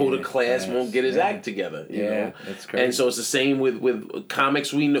go to class, won't get his act together. You know? That's crazy. And so it's the same with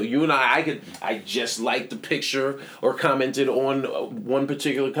comics. We know you and I just liked the picture or commented on one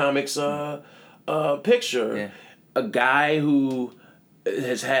particular comics picture. Yeah. A guy who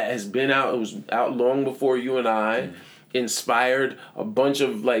has been out, was out long before you and I. Inspired a bunch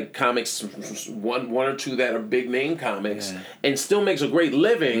of comics, one or two that are big name comics, and still makes a great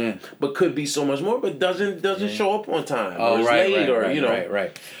living, but could be so much more, but doesn't show up on time. Oh,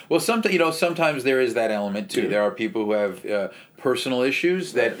 right. Well, sometimes there is that element too. There are people who have personal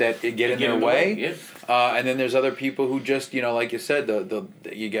issues that get in their way, and then there's other people who just like you said,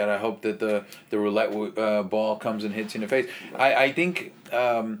 you gotta hope that the roulette ball comes and hits you in the face. I think.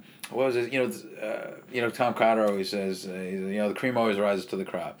 What was it? Tom Cotter always says, the cream always rises to the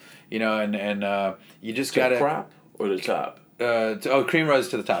crop. And you just got to crop or the top. Cream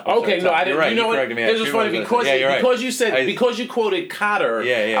rises to the top. Okay, no, I didn't. You're right. You know what? It was funny because you quoted Cotter.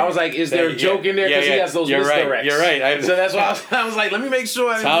 I was like, is there a joke in there because he has those misdirects? You're right. So that's why I was like, let me make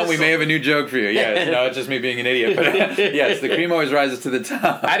sure. Tom, we may have a new joke for you. Yes, no, it's just me being an idiot. But yes, the cream always rises to the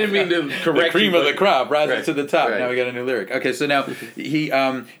top. I didn't mean to correct the cream of the crop rises to the top. Right. Now we got a new lyric. Okay, so now he.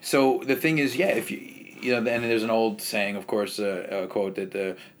 So the thing is, if you. And there's an old saying, of course, a quote that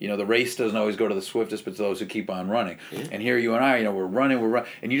the race doesn't always go to the swiftest, but to those who keep on running. Yeah. And here you and I, we're running,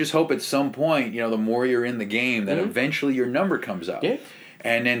 and you just hope at some point, the more you're in the game, that eventually your number comes up. Yeah.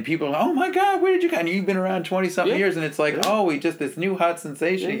 And then people are like, oh my God, where did you come? And you've been around 20-something years, and it's like, we just this new hot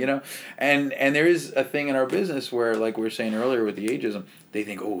sensation, And there is a thing in our business where, like we were saying earlier with the ageism, they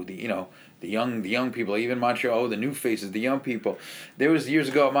think, the young people, even Montreal, the new faces, the young people. There was years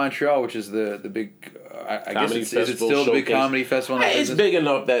ago at Montreal, which is the big, I guess is it still the big comedy festival? It's big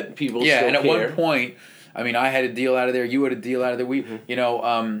enough that people still care. And at one point, I mean, I had a deal out of there. You had a deal out of there. We,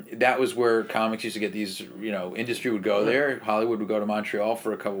 that was where comics used to get these. Industry would go there. Hollywood would go to Montreal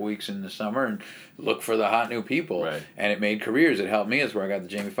for a couple weeks in the summer and look for the hot new people. Right. And it made careers. It helped me. That's where I got the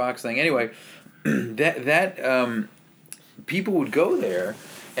Jamie Foxx thing. Anyway, people would go there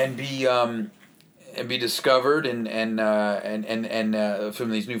and be discovered and from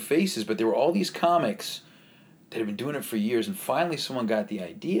these new faces, but there were all these comics that had been doing it for years, and finally someone got the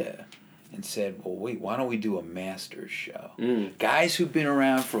idea and said, well, wait, why don't we do a Masters show? Guys who've been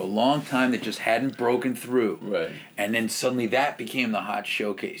around for a long time that just hadn't broken through. Right. And then suddenly that became the hot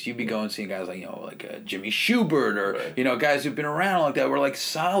showcase. You'd be going seeing guys like Jimmy Schubert or, guys who've been around like that were like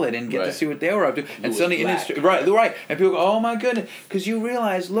solid and get to see what they were up to. And suddenly, right. And people go, oh my goodness. Because you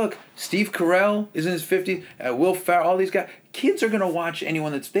realize, look, Steve Carell is in his 50s, Will Ferrell, all these guys. Kids are going to watch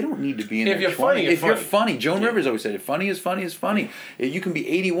anyone they don't need to be in their 20s. If you're funny. Joan Rivers always said, funny is funny is funny. You can be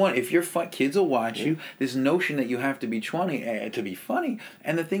 81. If you're fun, kids will watch you. This notion that you have to be 20 to be funny.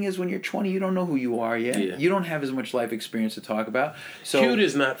 And the thing is, when you're 20, you don't know who you are yet. Yeah. You don't have as much life experience to talk about. So cute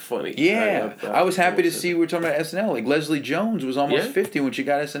is not funny. Yeah. I was happy to see we were talking about SNL. Like Leslie Jones was almost 50 when she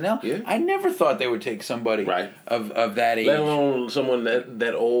got SNL. Yeah. I never thought they would take somebody of that age. Let alone someone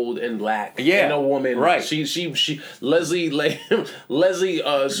that old and black. Yeah. And a woman. Right. Leslie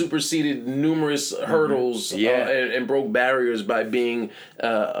superseded numerous hurdles and broke barriers by being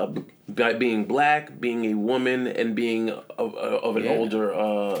black, being a woman, and being of an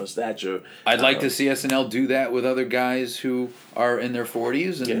older stature. I'd like to see SNL do that with other guys who are in their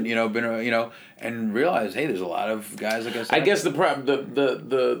 40s and and realize, hey, there's a lot of guys like us. I guess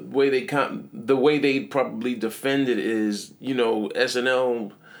the way they probably defend it is,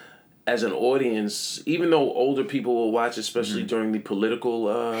 SNL as an audience, even though older people will watch, especially during the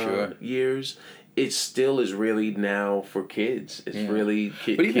political years, it still is really now for kids. It's really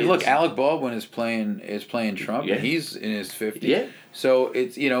kids. But even look, Alec Baldwin is playing Trump, and he's in his 50s. Yeah. So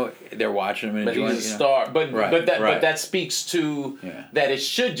it's they're watching him and enjoying. But he's a star. But that speaks to that it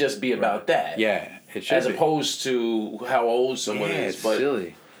should just be about that. Yeah, it should. As opposed to how old someone is. It's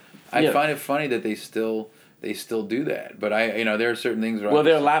silly. I find it funny that they still do that, but there are certain things. Well,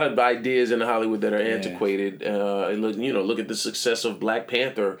 there are a lot of ideas in Hollywood that are antiquated. Look at the success of Black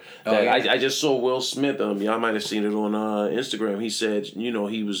Panther. I just saw Will Smith. Y'all might have seen it on Instagram. He said,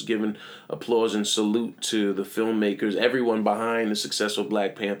 he was giving applause and salute to the filmmakers, everyone behind the success of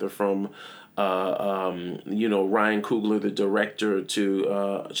Black Panther, from Ryan Coogler, the director,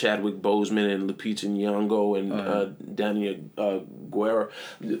 to Chadwick Boseman and Lupita Nyong'o and Daniel Guerra,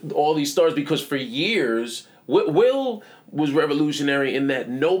 all these stars, because for years Will was revolutionary in that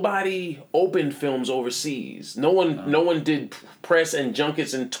nobody opened films overseas. No one did press and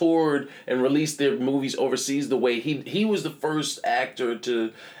junkets and toured and released their movies overseas the way he was the first actor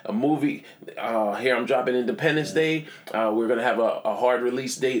to a movie. Here I'm dropping Independence Day. We're gonna have a hard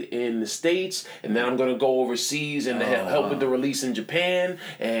release date in the States, and then I'm gonna go overseas and help with the release in Japan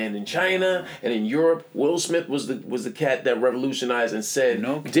and in China and in Europe. Will Smith was the cat that revolutionized and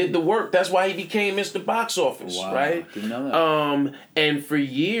did the work. That's why he became Mr. Box Office, right? Didn't know that. And for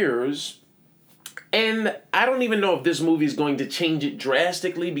years, and I don't even know if this movie is going to change it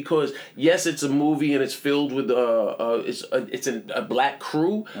drastically, because yes, it's a movie and it's filled with it's a black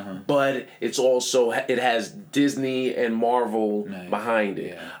crew, but it's also, it has Disney and Marvel behind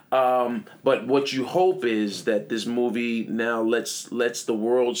it. Yeah. But what you hope is that this movie now lets the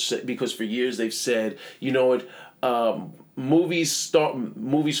world because for years they've said, movies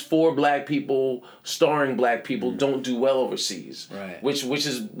for black people, starring black people, don't do well overseas. Right. Which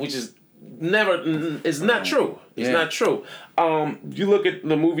is never is not true. It's not true. You look at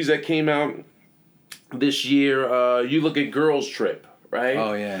the movies that came out this year. You look at Girls Trip. Right?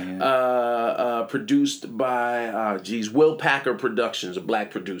 Oh, yeah. Produced by, Will Packer Productions, a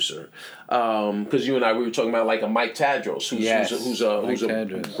black producer. Because you and I, we were talking about like a Mike Tadros, who's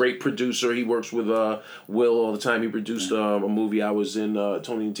a great producer. He works with Will all the time. He produced a movie I was in,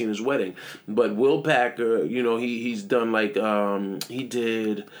 Tony and Tina's Wedding. But Will Packer, he's done like, he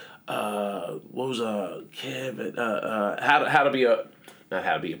did, what was Kevin, How to Be a... Not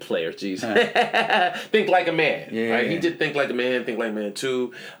How to Be a Player, jeez. Think Like a Man, right? Yeah. He did Think Like a Man, Think Like a Man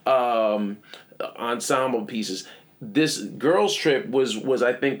 2, ensemble pieces. This Girls Trip was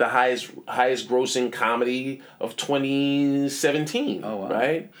I think the highest grossing comedy of 2017. Oh, wow.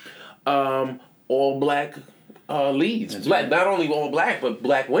 Right? All black leads. That's black, right. Not only all black, but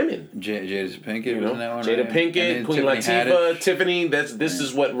black women. Jada Pinkett was in that one. Jada Pinkett, Queen Latifah, Tiffany. This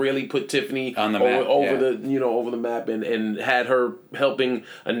is what really put Tiffany on the map, over the map, and had her helping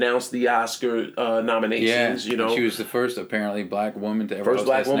announce the Oscar nominations. Yeah. She was the first apparently black woman to ever host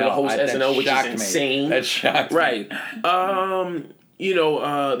SNL, which is insane. That shocked me. Right.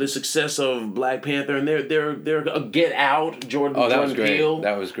 the success of Black Panther, and they're a Get Out, Jordan Peele.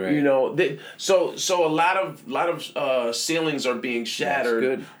 That was great. So a lot of ceilings are being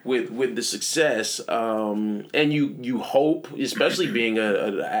shattered with the success, and you hope, especially being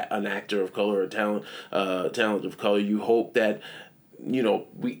an actor of color or talent of color, you hope that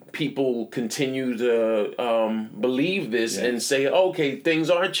people continue to believe this and say, okay,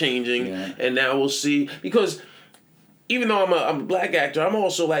 things are changing, and now we'll see. Because even though I'm a black actor, I'm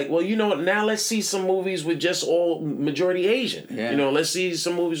also like, well, now let's see some movies with just all majority Asian. Yeah. Let's see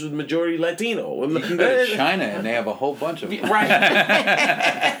some movies with majority Latino. You can go to China and they have a whole bunch of them. Right.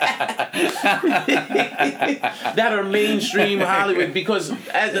 That are mainstream Hollywood, because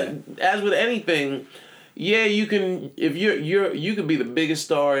as with anything, you can, if you could be the biggest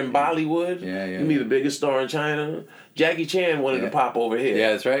star in Bollywood. You can be the biggest star in China. Jackie Chan wanted to pop over here.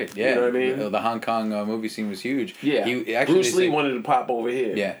 Yeah, that's right. Yeah, you know what I mean. The Hong Kong movie scene was huge. Yeah, Bruce Lee wanted to pop over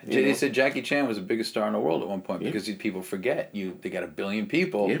here. Yeah, they said Jackie Chan was the biggest star in the world at one point because people forget they got 1 billion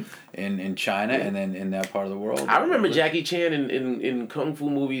people in China and then in that part of the world. I remember Jackie Chan in kung fu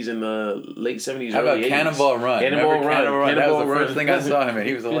movies in the late 70s. How about Cannonball Run? Cannonball Run. That was the first thing I saw him in.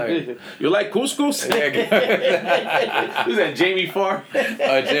 He was hilarious. You like couscous? Who's that? Jamie Foxx.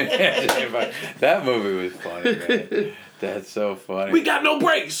 Jamie Foxx. That movie was funny, man. That's so funny. We got no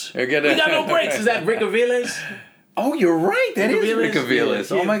brakes. We got no brakes. Is that Rick Aviles? Oh, you're right. That is Rick Aviles.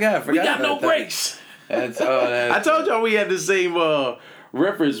 Yeah. Oh my God, I forgot. We got no brakes. I told y'all we had the same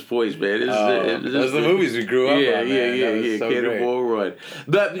reference points, man. Those are the movies we grew up on. Yeah. So Cannonball Run.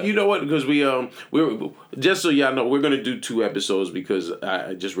 But you know what? Because we're just so y'all know, we're gonna do 2 episodes because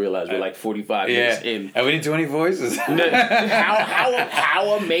I just realized we're like 45 minutes in, and we need 20 voices.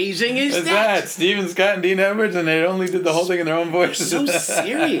 How amazing is that? Steven Scott and Dean Edwards, and they only did the whole thing in their own voices. So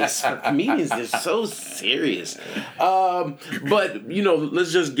serious. For comedians, they're so serious. But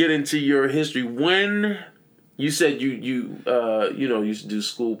let's just get into your history. When you said you used to do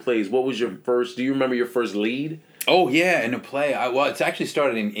school plays, what was your first? Do you remember your first lead? Oh yeah, in a play. It's actually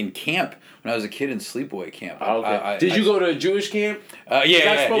started in camp when I was a kid in sleepaway camp. Did you go to a Jewish camp?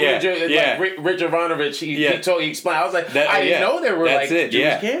 Yeah. Like Rich Ivanovich, he explained. I was like, I didn't know there were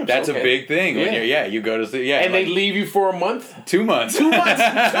Jewish camps. That's a big thing. When you go to sleep. Yeah, and they leave you for a month. 2 months. 2 months.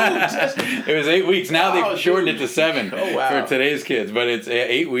 It was 8 weeks. Now they've shortened it to 7 for today's kids, but it's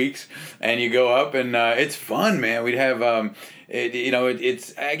 8 weeks, and you go up, and it's fun, man. We'd have.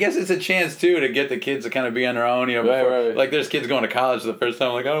 It's I guess it's a chance too to get the kids to kind of be on their own. Right. Like there's kids going to college for the first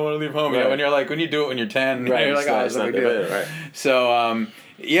time, like I don't want to leave home. When you do it when you're 10, you're like, oh, it's not a big deal. Right. So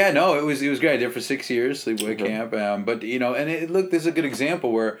it was great. I did it for 6 years, sleepaway camp. But this is a good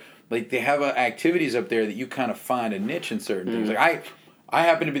example where like they have activities up there that you kind of find a niche in certain things. Like I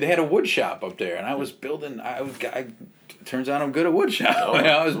happened to be. They had a wood shop up there, and I was building. Turns out I'm good at wood shop.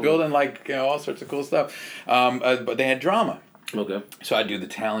 I was building all sorts of cool stuff. But they had drama. Okay. So I do the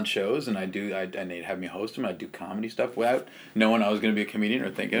talent shows, and they'd have me host them. I'd do comedy stuff without knowing I was going to be a comedian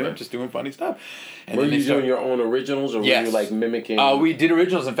or thinking of just doing funny stuff. And were you doing your own originals, or were you mimicking? We did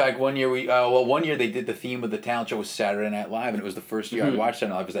originals. In fact, one year one year they did the theme of the talent show was Saturday Night Live, and it was the first year I watched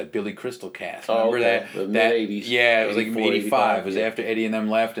Saturday Night Live. It was that Billy Crystal cast. Remember that? The mid-80s. Yeah, it was like 85. It was after Eddie and them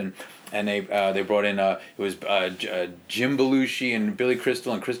left, and they brought in it was Jim Belushi and Billy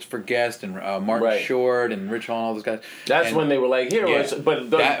Crystal and Christopher Guest and Martin Short and Rich Hall and all those guys. That's when they were like heroes,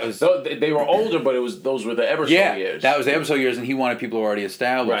 but they were older. But those were the episode years. That was the episode years, and he wanted people who were already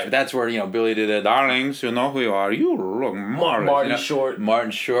established. Right. But that's where Billy did it. Darlings, you know who you are. You look marvelous.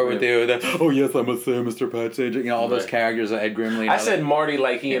 Martin Short with the oh yes, I must say, Mr. Pat Sajak. All those characters. Ed Grimley. I said Marty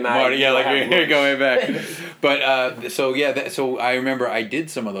like he and I. Marty, you're going back. But so I remember I did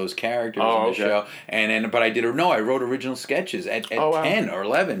some of those characters in the show, but I wrote original sketches at 10 or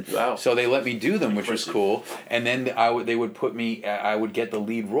 11. Wow. So they let me do them, which was cool. And then they would put me. I would get the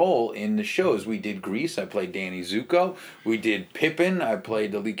lead role in the shows. We did Grease. I played Danny Zuko. We did Pippin. I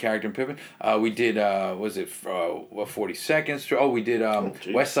played the lead character in Pippin. We did 40 Seconds. We did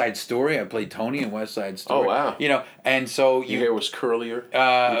West Side Story. I played Tony in West Side Story. Oh wow. And so your hair was curlier.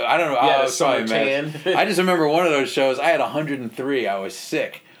 I don't know. Yeah, summer tan. I just remember one of those shows. I had 103. I was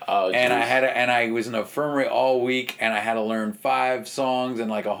sick. And I was in a infirmary all week, and I had to learn 5 songs and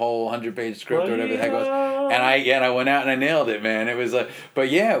like a whole 100-page script or whatever the heck it was. And I went out and I nailed it, man. It was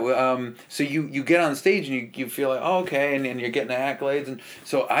so you get on stage and you feel like, oh, okay, and you're getting the accolades, and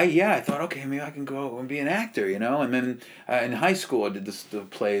so I thought, okay, maybe I can go and be an actor, And then in high school I did the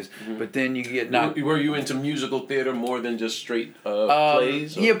plays, but then you get Were you into musical theater more than just straight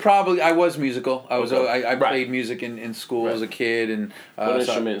plays? Yeah, probably. I was musical. I played music in school as a kid, and what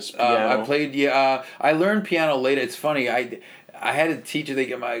instruments? Piano. I played. I learned piano later. It's funny. I had a teacher.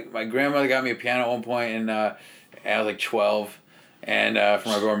 My grandmother got me a piano at one point, and I was like 12. And for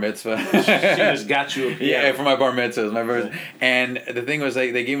my bar mitzvah. She just got you a piano. Yeah, for my bar mitzvah. It was my first. And the thing was,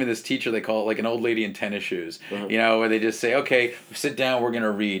 they gave me this teacher, they call it like an old lady in tennis shoes. You know, where they just say, okay, sit down, we're going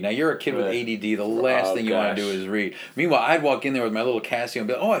to read. Now, you're a kid with ADD. The last thing you want to do is read. Meanwhile, I'd walk in there with my little Casio and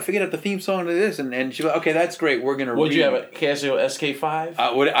be like, I figured out the theme song to this. And she'd be like, okay, that's great, we're going to read. Would you have a Casio SK5?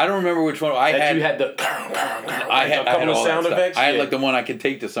 I don't remember which one. You had the... I had all sound effects? I had like the one I could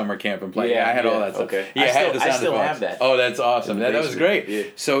take to summer camp and play. Yeah, I had all that stuff. Okay. Yeah, I still have that. Oh, that's awesome. That was great. Yeah.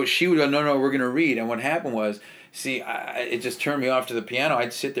 So she would go, no, we're going to read. And what happened was, it just turned me off to the piano.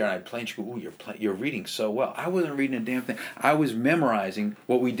 I'd sit there and I'd play and she'd go, ooh, you're reading so well. I wasn't reading a damn thing. I was memorizing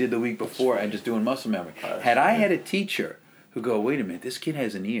what we did the week before and just doing muscle memory. Had I had a teacher who go, wait a minute, this kid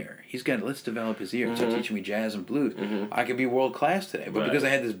has an ear. Let's develop his ear. So teaching me jazz and blues. I could be world class today. But because I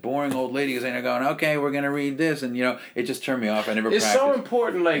had this boring old lady who's going, okay, we're going to read this. And, it just turned me off. I never practiced. It's so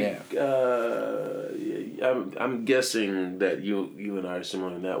important, I'm guessing that you and I are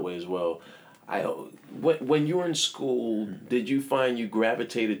similar in that way as well. When you were in school, did you find you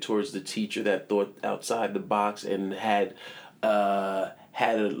gravitated towards the teacher that thought outside the box and had a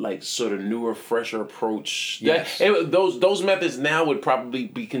sort of newer, fresher approach? Yes. Those methods now would probably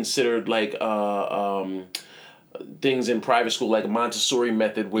be considered like things in private school, like a Montessori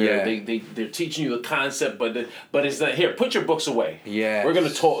method, where they're teaching you the concept, but it's not, here, put your books away. Yeah, we're gonna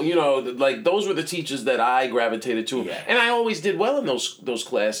talk. Like those were the teachers that I gravitated to, and I always did well in those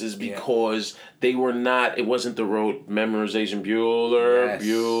classes because they were not. It wasn't the rote memorization. Bueller.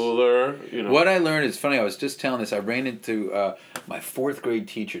 What I learned is funny. I was just telling this. I ran into my 4th grade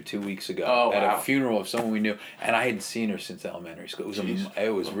teacher 2 weeks ago at a funeral of someone we knew, and I hadn't seen her since elementary school.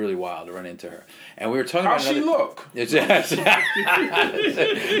 It was really wild to run into her, and we were talking about how she look. Looked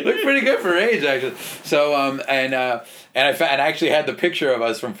pretty good for her age, actually. So and I actually had the picture of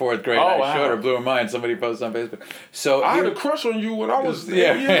us from 4th grade. I showed her, blew her mind. Somebody posted on Facebook. So I had a crush on you when I was 8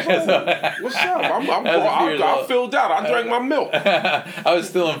 years old. What's up? I filled out. I drank my milk. I was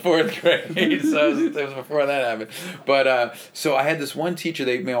still in 4th grade, so it was before that happened. But so I had this one teacher.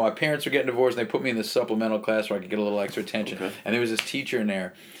 My parents were getting divorced, and they put me in this supplemental class where I could get a little extra attention. Okay. And there was this teacher in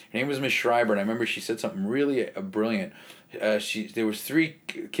there. Her name was Miss Schreiber, and I remember she said something really brilliant. There was 3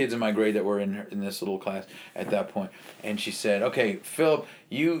 kids in my grade that were in this little class at that point, and she said, "Okay, Philip,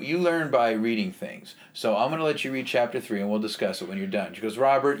 you learn by reading things. So I'm going to let you read chapter 3, and we'll discuss it when you're done." She goes,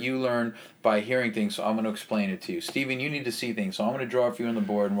 "Robert, you learn by hearing things, so I'm going to explain it to you. Stephen, you need to see things, so I'm going to draw it for you on the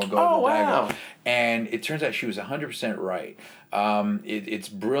board, and we'll go over the diagram." And it turns out she was 100% right. It's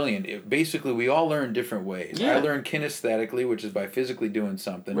brilliant. Basically, we all learn different ways. Yeah. I learn kinesthetically, which is by physically doing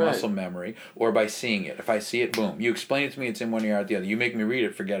something, muscle memory, or by seeing it. If I see it, boom. You explain it to me, it's in one ear, out the other. You make me read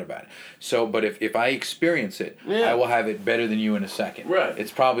it, forget about it. So, but if I experience it, I will have it better than you in a second. Right.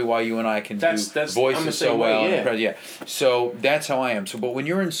 It's probably why you and I can do voices so well. Yeah. So that's how I am. So, but when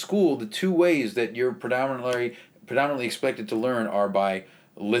you're in school, the 2 ways that you're predominantly expected to learn are by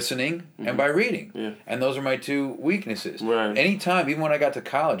listening and by reading. Yeah. And those are my 2 weaknesses. Right. Anytime, even when I got to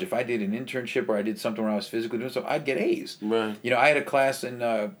college, if I did an internship or I did something where I was physically doing something, I'd get A's. Right. I had a class in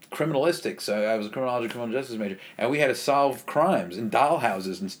criminalistics. I was a criminology, criminal justice major, and we had to solve crimes in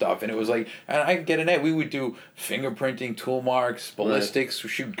dollhouses and stuff. And it was like, and I'd get an A. We would do fingerprinting, tool marks, ballistics,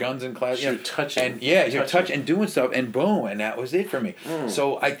 shoot guns in class. You're touching. And you're touching and doing stuff, and boom, and that was it for me.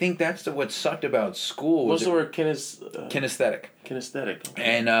 So I think that's what sucked about school. What's the word? Kinesthetic. Kinesthetic. Okay.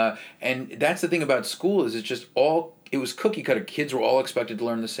 And that's the thing about school is it was cookie cutter. Kids were all expected to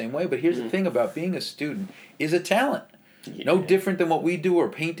learn the same way. But here's the thing about being a student is a talent. Yeah. No different than what we do or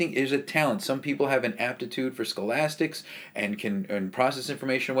painting is a talent. Some people have an aptitude for scholastics and can process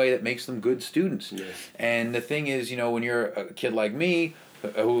information in a way that makes them good students. Yes. And the thing is, when you're a kid like me,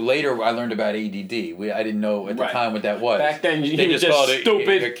 who later I learned about ADD. I didn't know at the time what that was. Back then, you were just called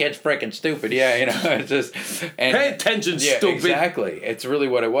stupid. Your kid's freaking stupid. Yeah, it's just pay attention, stupid. Exactly. It's really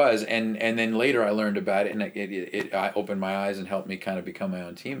what it was. And then later I learned about it, and it opened my eyes and helped me kind of become my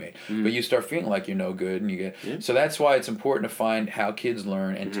own teammate. But you start feeling like you're no good, and you get so that's why it's important to find how kids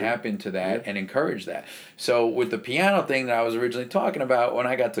learn and tap into that and encourage that. So with the piano thing that I was originally talking about, when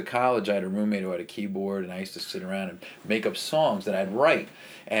I got to college, I had a roommate who had a keyboard, and I used to sit around and make up songs that I'd write.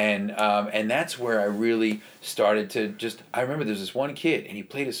 And that's where I really started to I remember there's this one kid, and he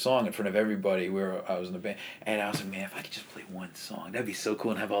played a song in front of everybody where I was in the band, and I was like, man, if I could just play one song, that'd be so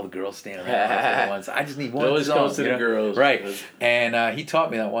cool, and have all the girls stand around one song. I just need one song. Always goes to the girls. Right. And he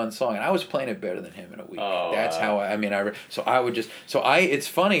taught me that one song, and I was playing it better than him in a week. That's how it's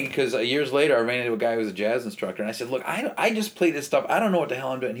funny, because years later, I ran into a guy who was a jazz instructor, and I said, look, I just play this stuff. I don't know what the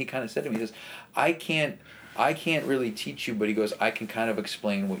hell I'm doing. And he kind of said to me, he says, I can't I can't really teach you, but he goes, I can kind of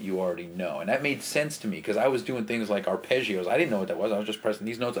explain what you already know. And that made sense to me because I was doing things like arpeggios. I didn't know what that was. I was just pressing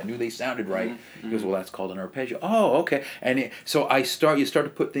these notes. I knew they sounded right. He goes, well, that's called an arpeggio. Oh, okay. And so you start to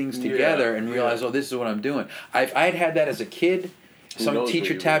put things together and realize, oh, this is what I'm doing. I'd had that as a kid. Some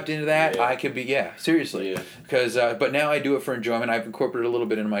teacher tapped into that. I could be, seriously. Because, but now I do it for enjoyment. I've incorporated a little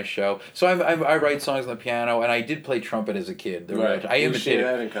bit into my show. So I write songs on the piano, and I did play trumpet as a kid. I imitated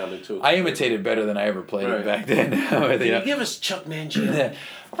that in common too. I imitated better than I ever played it back then. Can you give us Chuck Mangione?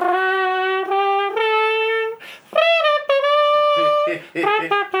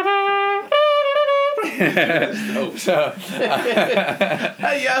 So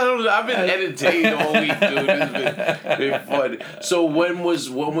I've been entertained all week, dude. It's been fun. So when was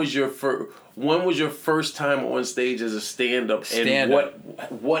your first time on stage as a stand-up, and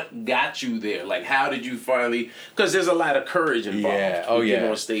what got you there? Like, how did you finally? Because there's a lot of courage involved. Getting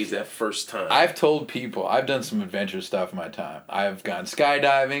on stage that first time. I've told people I've done some adventure stuff in my time. I've gone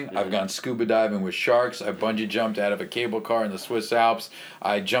skydiving. I've gone scuba diving with sharks. I bungee jumped out of a cable car in the Swiss Alps.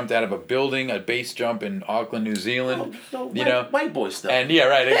 I jumped out of a building, a base jump in Auckland, New Zealand. White boy stuff. And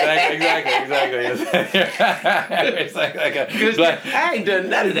exactly. It's like I ain't done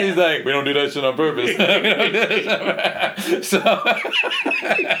none of that. He's like, we don't do that shit on purpose.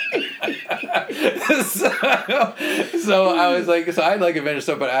 So I was like, so I like adventure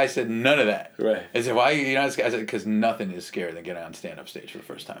stuff, but I said none of that. Right. I said, why? I said, because nothing is scarier than getting on stand-up stage for the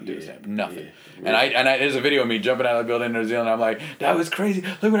first time. Doing stand-up. Nothing. And I there's a video of me jumping out of the building in New Zealand. I'm like, that was crazy.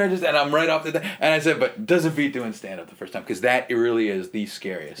 Look what I just, and I'm right off the, and I said, but doesn't beat doing stand-up the first time, because that really is the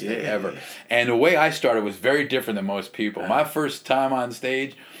scariest thing ever. And the way I started was very different than most people. My first time on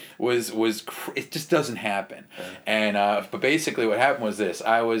stage was it just doesn't happen. And but basically what happened was this.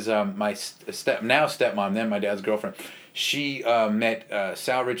 I was my stepmom, then my dad's girlfriend. She met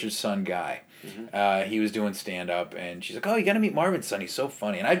Sal Richards' son Guy. He was doing stand-up, and she's like, oh, you got to meet Marvin's son. He's so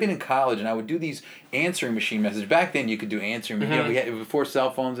funny. And I'd been in college, and I would do these answering machine messages. Back then, you could do answering machines. You know, we had, before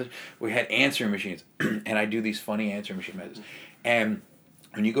cell phones, we had answering machines. And I'd do these funny answering machine messages. And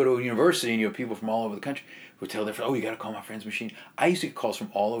when you go to a university and you have people from all over the country who tell their friends, oh, you got to call my friend's machine. I used to get calls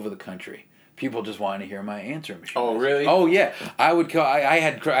from all over the country. People just wanted to hear my answering machine. Oh, really? Oh, yeah. I would call. I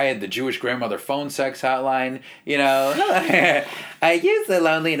had the Jewish grandmother phone sex hotline. You know, you're so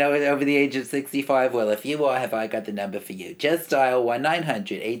lonely, over the age of 65. Well, if you are, have I got the number for you? Just dial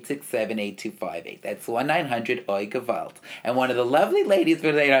 1-900-867-8258. That's 1-900-OI-GEWALT. And one of the lovely ladies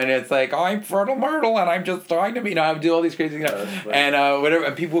would, and it's like, oh, I'm Fertile Myrtle, and I'm just trying to, I would do all these crazy, and whatever.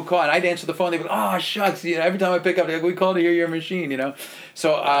 And people would call, and I'd answer the phone. They'd be like, oh, shucks. Every time I pick up, they're like, we called to hear your machine.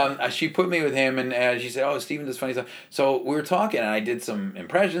 So she put me with him, and she said, oh, Steven does funny stuff. So we were talking, and I did some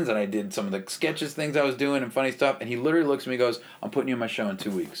impressions, and I did some of the sketches, things I was doing, and funny stuff. And he literally looks at me and goes, I'm putting you in my show in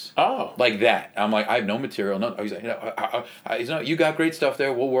 2 weeks. Oh. Like that. I'm like, I have no material. No. He's like, you got great stuff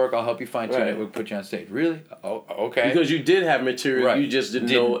there. We'll work. I'll help you fine-tune it. We'll put you on stage. Really? Oh, okay. Because you did have material. Right. You just didn't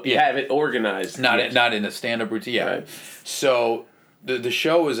have it organized. Not in a stand-up routine. Yeah. Right. So the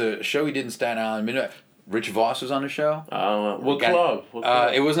show was a show he did in Staten Island. Rich Voss was on the show. What club?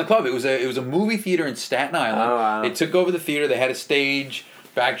 It wasn't a club. It was a movie theater in Staten Island. They took over the theater. They had a stage,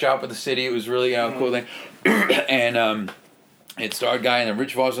 backdrop of the city. It was really cool thing. And it starred a guy, and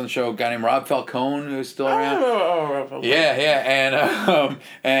Rich Voss on the show, a guy named Rob Falcone, who's still around. Rob Falcone. Yeah,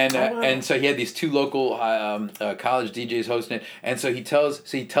 and so he had these two local college DJs hosting it, and so he tells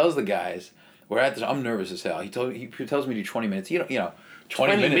the guys, we're at this. I'm nervous as hell. He tells me to do 20 minutes.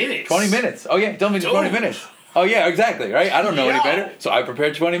 20 minutes. 20 minutes. Oh, yeah. Tell me 20 minutes. Oh, yeah, exactly, right? I don't know any better. So I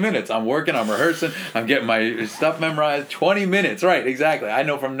prepared 20 minutes. I'm working, I'm rehearsing, I'm getting my stuff memorized. 20 minutes, right, exactly. I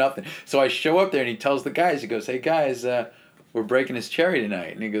know from nothing. So I show up there, and he tells the guys, he goes, hey, guys, we're breaking his cherry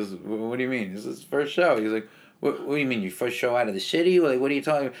tonight. And he goes, what do you mean? This is his first show. He's like, what do you mean, your first show out of the city? Like, what are you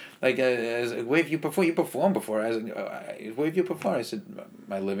talking about? Like, where have you performed? You performed before. I was like, where have you performed? I said,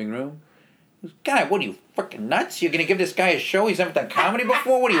 my living room. God, what are you, freaking nuts? You're going to give this guy a show? He's never done comedy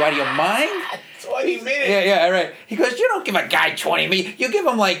before? What are you, out of your mind? 20 minutes. Yeah, right. He goes, you don't give a guy 20 minutes. You give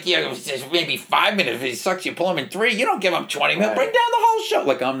him, maybe 5 minutes. If he sucks, you pull him in 3. You don't give him 20 minutes. Bring down the whole show.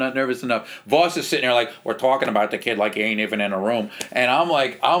 Like, I'm not nervous enough. Voss is sitting there like, we're talking about the kid like he ain't even in a room. And I'm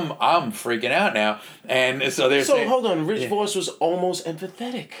like, I'm freaking out now. And so they're saying... So, hold on. Rich Voss was almost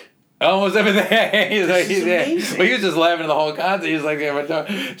empathetic. Almost everything. He's like, but he was just laughing at the whole concert. He's like,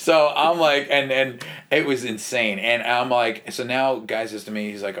 so I'm like, and it was insane. And I'm like, so now guy says to me,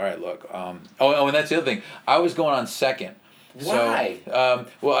 he's like, all right, look, and that's the other thing. I was going on second. Why? So,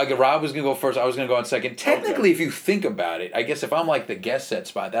 Rob was gonna go first. I was gonna go on second. Technically, if you think about it, I guess if I'm like the guest set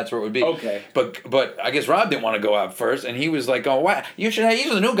spot, that's where it would be. Okay. But I guess Rob didn't want to go out first, and he was like, oh, wow, he's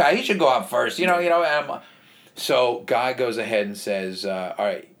the new guy. He should go out first. And So guy goes ahead and says, all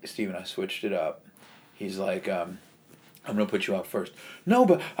right, Steven, I switched it up. He's like, I'm gonna put you up first. No,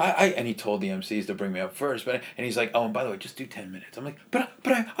 but I and he told the MCs to bring me up first, and he's like, oh, and by the way, just do 10 minutes. I'm like, but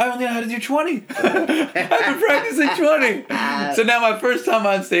I only know how to do 20. I've been practicing 20. So now my first time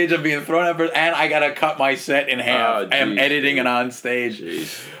on stage, I'm being thrown up first, and I gotta cut my set in half. I'm editing it on stage.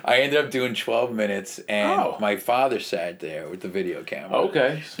 Jeez. I ended up doing 12 minutes, and my father sat there with the video camera.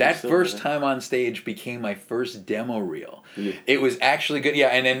 Okay. So that first time on stage became my first demo reel. Yeah. It was actually good. Yeah,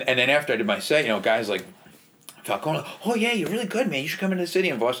 and then after I did my set, guys like, Falcone, oh yeah, you're really good, man. You should come into the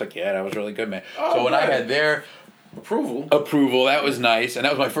city. And boss like, yeah, that was really good, man. So when I had their approval, that was nice, and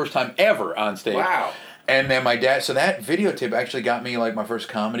that was my first time ever on stage. Wow. And then my dad, so that videotape actually got me like my first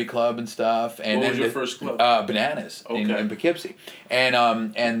comedy club and stuff. And what was your first club? Bananas in Poughkeepsie.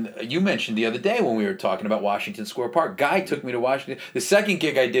 And you mentioned the other day when we were talking about Washington Square Park. Guy took me to Washington. The second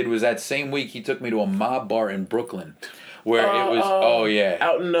gig I did was that same week. He took me to a mob bar in Brooklyn. Where it was,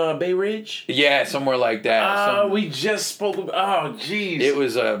 out in Bay Ridge? Yeah, somewhere like that. We just spoke about, jeez. It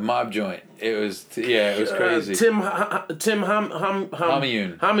was a mob joint. It was, it was crazy. Tim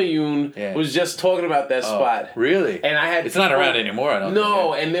Hamayun was just talking about that spot. Really? And I had it's not around anymore, I don't think.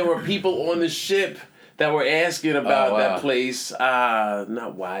 No, and there were people on the ship that were asking about that place.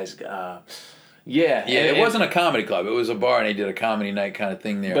 Not Wise Guy. Yeah, it wasn't a comedy club. It was a bar, and they did a comedy night kind of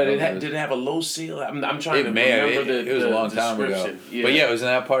thing there. But did it have a low ceiling? I'm trying to remember it was a long time ago. Yeah. But yeah, it was in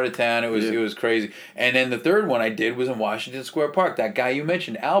that part of town. It was crazy. And then the third one I did was in Washington Square Park. That guy you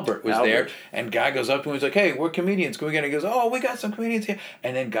mentioned, Albert, was there. And guy goes up to him and he's like, "Hey, we're comedians. Can we get?" He goes, "Oh, we got some comedians here."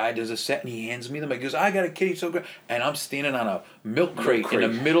 And then guy does a set and he hands me them. He goes, "I got a kitty so great." And I'm standing on a milk crate in the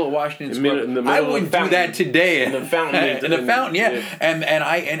middle of Washington Square. I wouldn't do that today. In the fountain. In the fountain, yeah.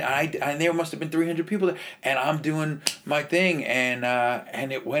 And there must have been 300 people there. And I'm doing my thing,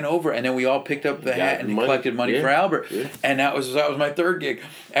 and it went over, and then we all picked up the hat and collected money for Albert, and that was my third gig,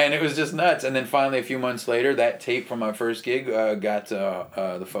 and it was just nuts. And then finally, a few months later, that tape from my first gig got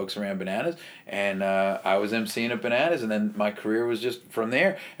the folks around Bananas, and I was emceeing at Bananas, and then my career was just from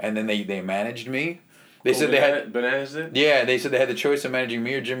there. And then they managed me. They said they had Bananas. Yeah, they said they had the choice of managing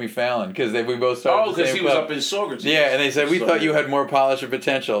me or Jimmy Fallon because we both started. Oh, because he was up in Saugerties. Yeah, and they said we thought you had more polish or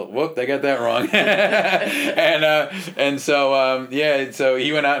potential. Whoop, they got that wrong. So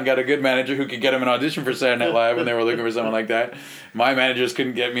he went out and got a good manager who could get him an audition for Saturday Night Live when they were looking for someone like that. My managers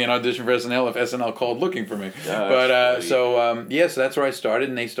couldn't get me an audition for SNL if SNL called looking for me. So that's where I started,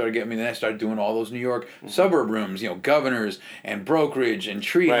 and they started getting me. Then I started doing all those New York suburb rooms, Governors and Brokerage and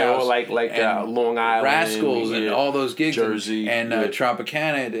Treehouse, right, like Long Island. Rascals and all those gigs, Jersey and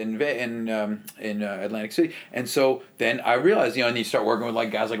Tropicana in Atlantic City. And so then I realized, and you start working with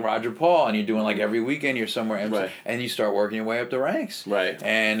like guys like Roger Paul, and you're doing like every weekend you're somewhere, and you start working your way up the ranks. Right.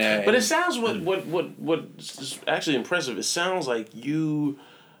 But it sounds what's actually impressive. It sounds like you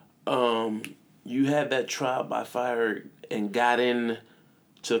had that trial by fire and got in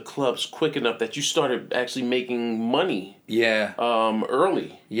to clubs quick enough that you started actually making money. Yeah.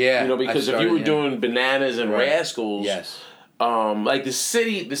 Early. Yeah. Because if you were doing Bananas and Rascals. Yes. Like the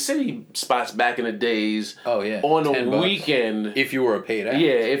city spots back in the days. Oh yeah. On a weekend, if you were a paid act.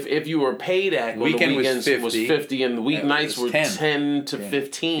 Yeah, if you were a paid act, weekend on the weekends was 50 and the weeknights were 10 to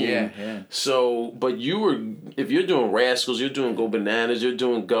 15. Yeah. So, but if you're doing Rascals, you're doing Go Bananas, you're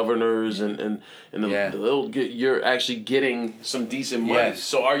doing Governors, and you're actually getting some decent money. Yes.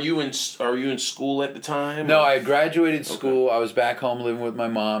 So are you in school at the time? No, I graduated school. I was back home living with my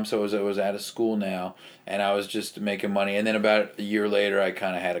mom, so I was out of school now. And I was just making money. And then about a year later, I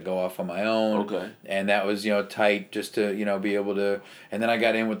kind of had to go off on my own. Okay. And that was, tight just to, be able to... And then I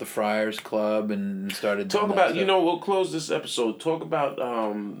got in with the Friars Club and started... Talk about, we'll close this episode. Talk about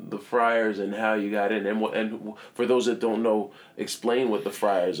the Friars and how you got in. And for those that don't know, explain what the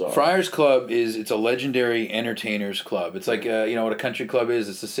Friars are. Friars Club it's a legendary entertainers club. It's like, what a country club is.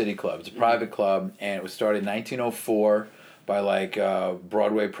 It's a city club. It's a private club. And it was started in 1904. By like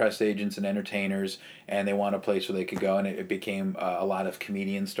Broadway press agents and entertainers, and they wanted a place where they could go, and it became a lot of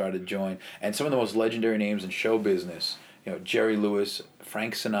comedians started to join, and some of the most legendary names in show business, Jerry Lewis,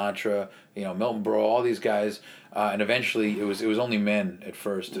 Frank Sinatra, Milton Berle, all these guys, and eventually it was only men at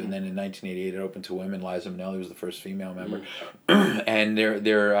first, and then in 1988 it opened to women. Liza Minnelli was the first female member, and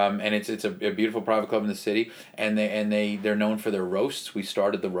it's a beautiful private club in the city, and they're known for their roasts. We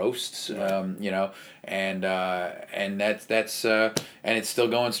started the roasts, and that's and it's still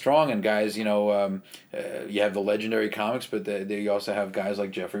going strong. And guys, you have the legendary comics, but you also have guys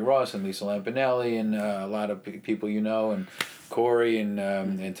like Jeffrey Ross and Lisa Lampanelli and a lot of people and Corey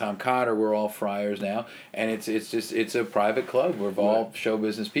and Tom Cotter, we're all Friars now, and it's a private club. We're all show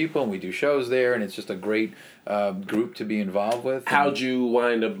business people, and we do shows there, and it's just a great group to be involved with. How'd you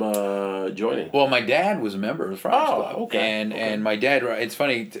wind up joining? Well, my dad was a member of the Friars Club. Okay. And my dad, it's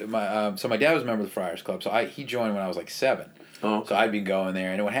funny, so my dad was a member of the Friars Club, so he joined when I was like 7. Oh, okay. So I'd be going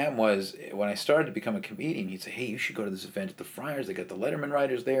there, and what happened was, when I started to become a comedian, he'd say, hey, you should go to this event at the Friars. They got the Letterman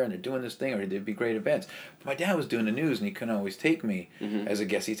writers there, and they're doing this thing, or there'd be great events. But my dad was doing the news, and he couldn't always take me as a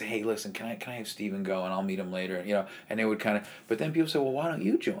guest. He'd say, hey, listen, can I have Steven go, and I'll meet him later, and they would kind of, but then people say, well, why don't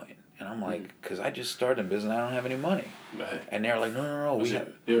you join? And I'm like, because I just started in business, I don't have any money. Right. And they're like, no.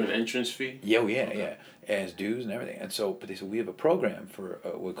 There an entrance fee? Yeah. As dues and everything. And so, but they said, we have a program for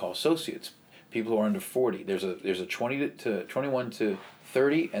what we call associates, people who are under 40. There's a 21 to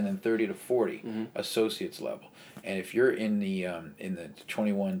 30, and then 30 to 40 associates level. And if you're in the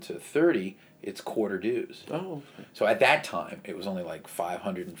 21 to 30, it's quarter dues. Oh, okay. So at that time, it was only like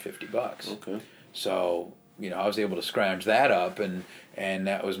 $550. Okay. So, I was able to scrounge that up, and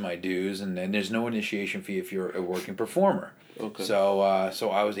that was my dues. And then there's no initiation fee if you're a working performer. Okay. So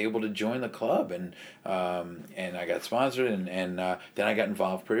I was able to join the club, and I got sponsored, and then I got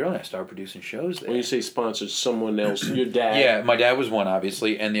involved pretty early. I started producing shows there. When you say sponsored, someone else, your dad? Yeah, my dad was one,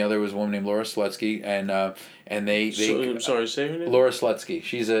 obviously, and the other was a woman named Laura Slutsky, and they. I'm sorry, say her name. Laura Slutsky.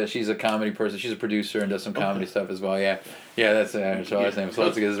 She's a comedy person. She's a producer and does some comedy stuff as well. Yeah, that's her last name.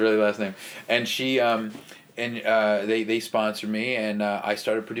 Slutsky is her really last name, and she. They sponsored me, and I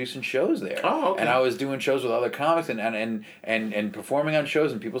started producing shows there. Oh, okay. And I was doing shows with other comics and performing on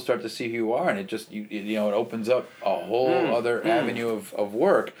shows, and people start to see who you are, and it just it opens up a whole other avenue of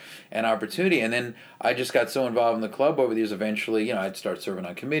work and opportunity. And then I just got so involved in the club over the years. Eventually, I'd start serving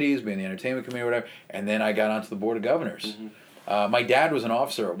on committees, being the entertainment committee, or whatever, and then I got onto the board of governors. My dad was an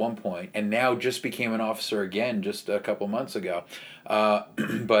officer at one point, and now just became an officer again just a couple months ago. So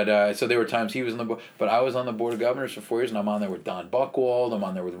there were times he was on the board, but I was on the board of governors for 4 years, and I'm on there with Don Buchwald, I'm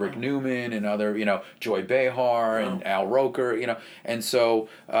on there with Rick Newman, and other, Joy Behar, and Al Roker, and so,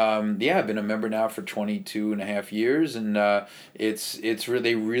 I've been a member now for 22 and a half years, and it's really,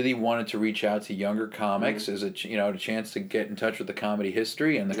 they really wanted to reach out to younger comics as a chance to get in touch with the comedy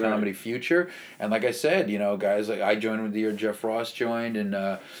history and the comedy future, and like I said, guys, like I joined with the year Jeff Ross joined,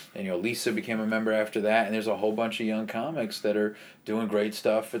 and Lisa became a member after that, and there's a whole bunch of young comics that are doing great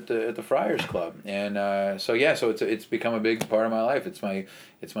stuff at the Friars Club, and so it's become a big part of my life. It's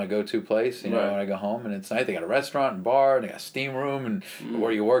my go-to place, when I go home, and it's nice. They got a restaurant and bar, and they got a steam room, and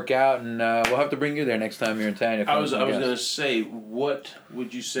where you work out, and we'll have to bring you there next time you're in town. I was gonna say, what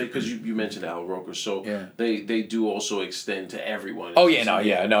would you say? Because you mentioned Al Roker, so they do also extend to everyone. Oh yeah,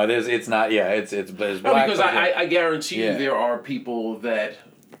 no, it's not. Yeah, it's there's black. Because I guarantee you there are people that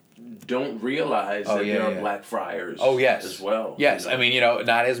don't realize that there are black friars. Oh yes, as well. Yes, I mean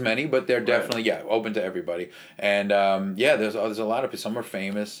not as many, but they're definitely open to everybody. And there's a lot of people. Some are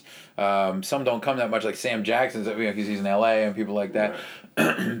famous. Some don't come that much, like Sam Jackson, because he's in L.A. and people like that.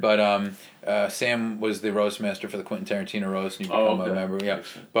 Right. But Sam was the roast master for the Quentin Tarantino roast, and you become a member. Yeah,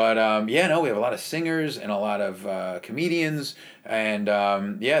 but we have a lot of singers and a lot of comedians, and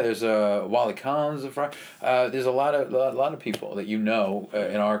there's Wally Collins. There's a lot of people that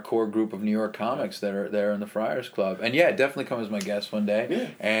in our core group of New York comics that are there in the Friars Club, and definitely come as my guest one day. Yeah.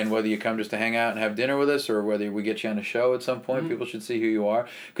 And whether you come just to hang out and have dinner with us, or whether we get you on a show at some point, people should see who you are,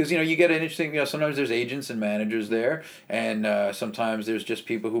 because you get an interesting. Sometimes there's agents and managers there, and sometimes there's just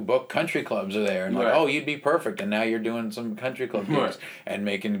people who book country clubs are there, and you'd be perfect, and now you're doing some country club gigs and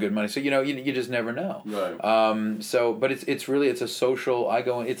making good money. So you just never know. Right. But it's a social. I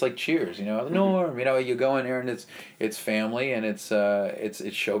go in. It's like Cheers. Norm. You go in there and it's family, and it's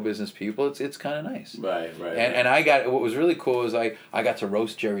show business people. It's kind of nice. Right. And I got, what was really cool is I got to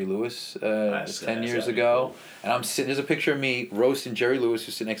roast Jerry Lewis 10 years ago, and I'm sitting. There's a picture of me roasting Jerry Lewis,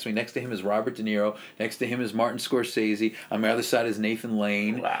 who's sitting next to me. Next to him is Robert De Niro. Next to him is Martin Scorsese. On my other side is Nathan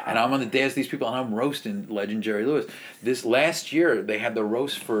Lane. Wow. And I'm on the dance with these people, and I'm roasting legend Jerry Lewis. This last year, they had the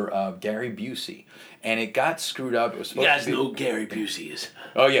roast for Gary Busey, and it got screwed up. It was supposed you guys to be, know who Gary Busey is.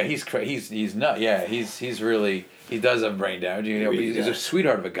 Oh yeah, he's nuts. Yeah, he's really. He does have brain damage, but he's a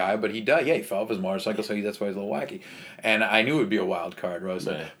sweetheart of a guy, but he does. Yeah, he fell off his motorcycle, so that's why he's a little wacky. And I knew it would be a wild card roast.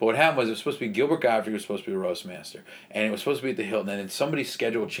 Right. But what happened was it was supposed to be Gilbert Gottfried was supposed to be a roast master, and it was supposed to be at the Hilton, and then somebody's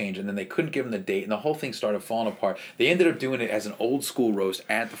schedule changed, and then they couldn't give him the date, and the whole thing started falling apart. They ended up doing it as an old school roast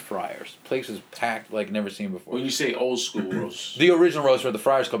at the Friars. Place was packed like never seen before. When you say old school roast, the original roast were at the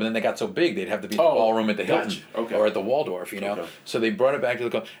Friars Club, and then they got so big they'd have to be at the ballroom at the Hilton or at the Waldorf, Okay. So they brought it back to the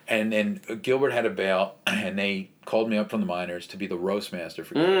club, and then Gilbert had to bail, and they called me up from the minors to be the roast master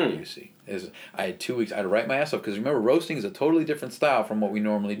for UC. I had 2 weeks. I had to write my ass off because remember, roasting is a totally different style from what we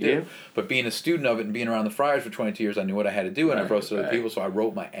normally do. Yeah. But being a student of it and being around the Friars for 22 years, I knew what I had to do, and I roasted other people, so I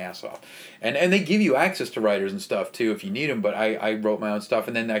wrote my ass off. And they give you access to writers and stuff too if you need them. But I wrote my own stuff,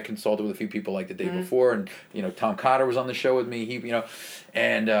 and then I consulted with a few people like the day before, and Tom Cotter was on the show with me.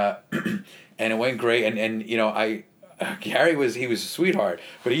 And it went great. And Gary was a sweetheart,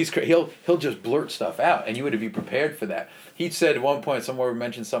 but he'll just blurt stuff out, and you had to be prepared for that. He said at one point, somewhere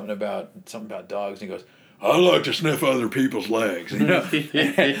mentioned something about dogs, and he goes, "I like to sniff other people's legs," and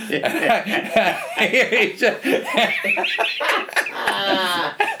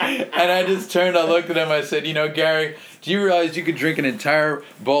I just turned, I looked at him, I said, Gary, do you realize you could drink an entire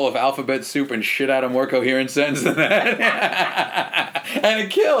bowl of alphabet soup and shit out a more coherent sentence than that? And it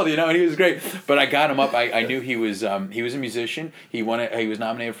killed, and he was great. But I got him up. I knew he was a musician. He was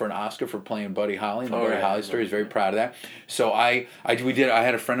nominated for an Oscar for playing Buddy Holly in the Buddy Holly story. He's very proud of that. So I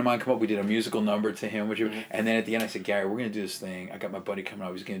had a friend of mine come up. We did a musical number to him, and then at the end I said, Gary, we're gonna do this thing. I got my buddy coming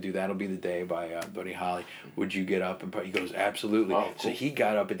up. He's gonna do That'll Be the Day by Buddy Holly. Would you get up and play? He goes, absolutely. Oh, cool. So he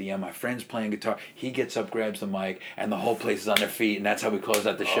got up at the end. My friend's playing guitar. He gets up, grabs the mic, and the whole place is on their feet, and that's how we close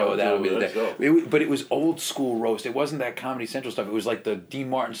out the show. That'll Be the Day. But it was old school roast. It wasn't that Comedy Central stuff. It was like the Dean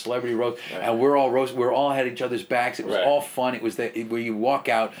Martin celebrity roast, and we're all had each other's backs. It was all fun. It was where you walk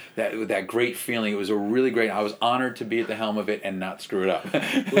out with that great feeling. It was a really great. I was honored to be at the helm of it and not screw it up.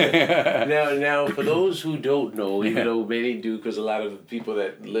 now, for those who don't know, even though many do, because a lot of people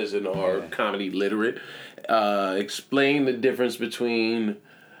that listen are comedy literate, explain the difference between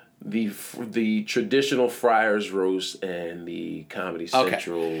the traditional Friars roast and the Comedy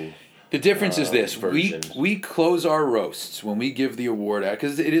Central. Okay. The difference is this: we close our roasts when we give the award out,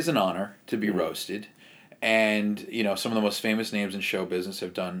 because it is an honor to be roasted. And some of the most famous names in show business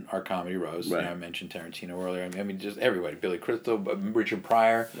have done our comedy roast. Right. I mentioned Tarantino earlier. I mean, just everybody. Billy Crystal, Richard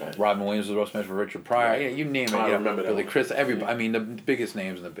Pryor, Robin Williams was the roast master for Richard Pryor. Right. Yeah, you name it. I remember Billy Crystal. Everybody. I mean, the biggest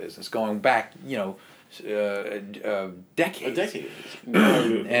names in the business, going back, decades. A decade.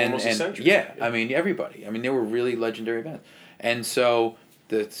 Almost a century. Yeah, I mean, everybody. I mean, they were really legendary events. And so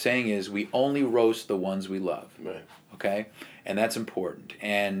the saying is, we only roast the ones we love. Right. Okay, and that's important.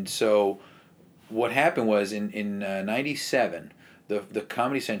 And so what happened was in 97, the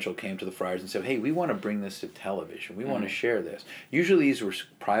Comedy Central came to the Friars and said, hey, we want to bring this to television. We want to share this. Usually these were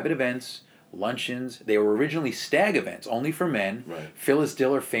private events, luncheons. They were originally stag events, only for men. Right. Phyllis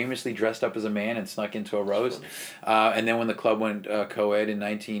Diller famously dressed up as a man and snuck into a roast. And then when the club went co-ed in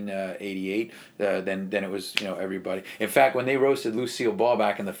 1988, then it was everybody. In fact, when they roasted Lucille Ball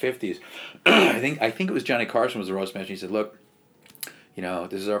back in the 50s, I think it was Johnny Carson was the roast master. He said, look,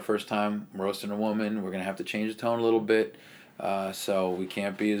 this is our first time roasting a woman. We're going to have to change the tone a little bit. So we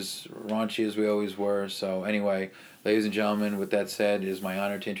can't be as raunchy as we always were. So anyway, ladies and gentlemen, with that said, it is my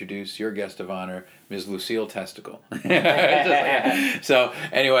honor to introduce your guest of honor, Ms. Lucille Testicle. So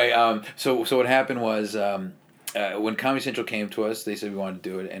anyway, so what happened was when Comedy Central came to us, they said we wanted to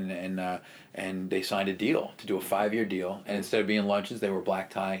do it, and they signed a deal to do a 5-year deal. And instead of being lunches, they were black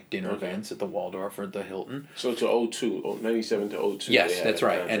tie dinner events at the Waldorf or at the Hilton. So to 97 to 02. Yes, that's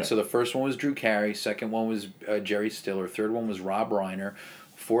right. And so the first one was Drew Carey. Second one was Jerry Stiller. Third one was Rob Reiner.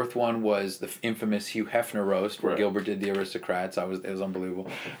 Fourth one was the infamous Hugh Hefner roast, where Gilbert did the Aristocrats. It was unbelievable.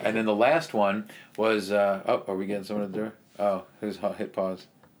 And then the last one was are we getting someone to do? Oh, hit pause.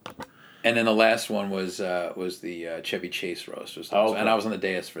 And then the last one was the Chevy Chase roast, and I was on the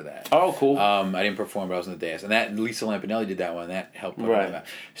dais for that. Oh, cool! I didn't perform, but I was on the dais, and Lisa Lampanelli did that one. And that helped. Right.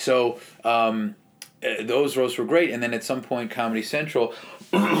 So those roasts were great, and then at some point, Comedy Central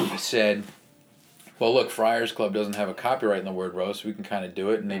said, "Well, look, Friars Club doesn't have a copyright in the word roast. We can kind of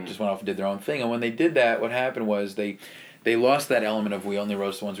do it," and they just went off and did their own thing. And when they did that, what happened was they lost that element of we only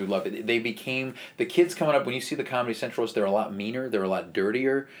roast the ones we love. They became, the kids coming up, when you see the Comedy Central roast, they're a lot meaner, they're a lot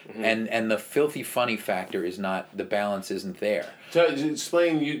dirtier, and the filthy funny factor is not, the balance isn't there. So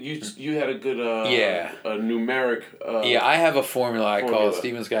explain, you had a good a numeric I have a formula I call it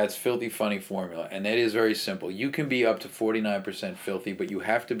Stephen's Guide's Filthy Funny Formula, and it is very simple. You can be up to 49% filthy, but you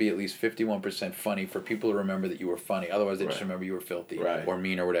have to be at least 51% funny for people to remember that you were funny. Otherwise they just remember you were filthy or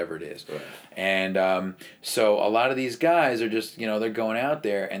mean or whatever it is. Right. And so a lot of these guys are just, they're going out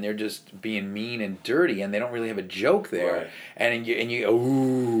there and they're just being mean and dirty, and they don't really have a joke there. Right. And you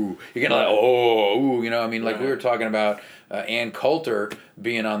you're gonna like, like we were talking about Ann Coulter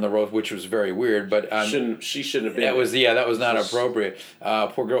being on the road, which was very weird. But she shouldn't have been. That was not appropriate.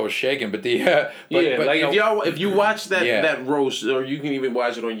 Poor girl was shaking. But if you watch that roast, or you can even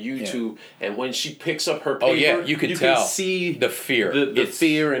watch it on YouTube, and when she picks up her paper, you can tell can see the fear, the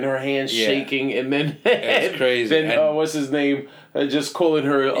fear in her hands shaking, and then it's crazy. Then what's his name? Just calling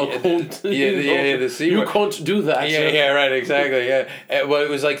her a cunt. The C word. You can't do that. Right, exactly. Well, it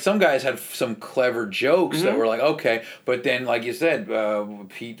was like some guys had some clever jokes that were like, okay, but then, like you said,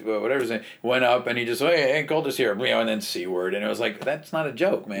 Pete, whatever his name, went up and he just, hey, Ann Coulter's here, and then C word, and it was like, that's not a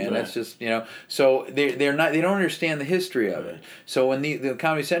joke, man. Right. That's just, So they don't understand the history of it. So when the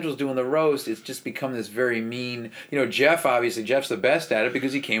Comedy Central's doing the roast, it's just become this very mean. Jeff's the best at it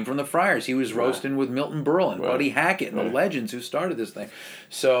because he came from the Friars. He was roasting with Milton Berle and Buddy Hackett and the legends who started this thing.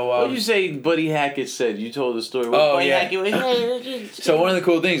 So what did you say Buddy Hackett said? You told the story. So one of the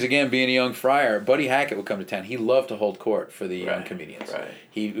cool things, again, being a young friar, Buddy Hackett would come to town. He loved to hold court for the young comedians. Right.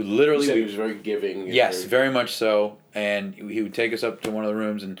 He literally he was very giving. Yes, very much so. And he would take us up to one of the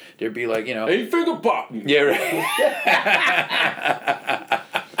rooms, and there'd be like, hey, finger pop. Yeah, right.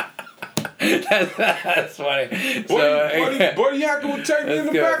 That's funny. Buddy Hackett would take me in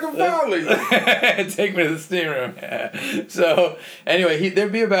the back of Valley. Take me to the steam room. Yeah. So anyway,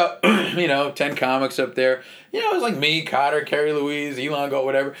 there'd be about 10 comics up there. It was like me, Cotter, Kerry Louise, Elon Gold,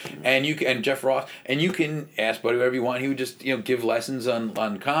 whatever, and Jeff Ross, and you can ask Buddy whatever you want. He would just give lessons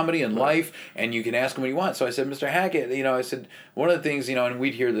on comedy and life, and you can ask him what you want. So I said, Mr. Hackett, I said one of the things, and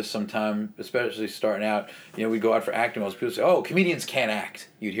we'd hear this sometime, especially starting out. We'd go out for acting roles. People say, "Oh, comedians can't act."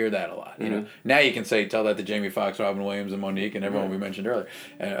 You'd hear that a lot. Now you can tell that to Jamie Foxx, Robin Williams, and Monique, and everyone we mentioned earlier.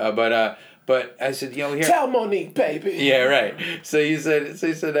 But I said, here. Tell Monique, baby. Yeah, right. So he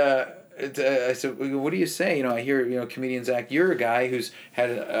said. I said, what do you say? I hear, comedians act. You're a guy who's had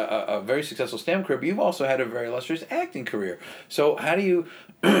a very successful stand-up career, but you've also had a very illustrious acting career. So how do you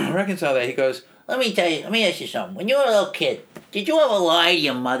reconcile that? He goes, let me ask you something. When you were a little kid, did you ever lie to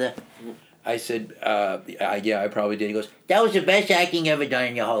your mother? I said, yeah, I probably did. He goes, that was the best acting you ever done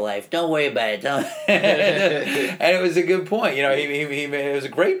in your whole life. Don't worry about it. And it was a good point. He made it was a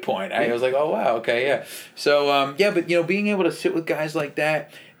great point. I was like, oh, wow, okay, yeah. So, but, being able to sit with guys like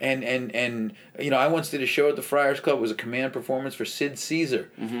that, and I once did a show at the Friars Club. It was a command performance for Sid Caesar.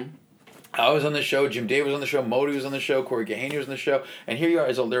 Mm-hmm. I was on the show, Jim Davis was on the show, Modi was on the show, Corey Gahaney was on the show, and here you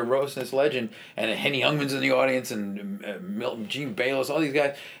are, they're roasting this legend, and Henny Youngman's in the audience, and Milton, Gene Bayless, all these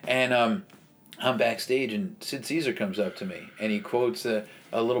guys, and I'm backstage, and Sid Caesar comes up to me, and he quotes a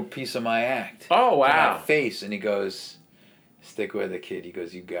little piece of my act. Oh, wow. To my face, and he goes, stick with it, kid. He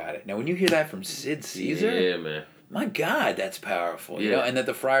goes, you got it. Now, when you hear that from Sid Caesar, yeah, man. My God, that's powerful. And that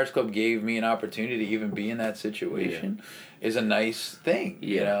the Friars Club gave me an opportunity to even be in that situation is a nice thing,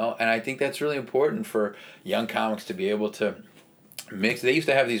 and I think that's really important for young comics to be able to mix. They used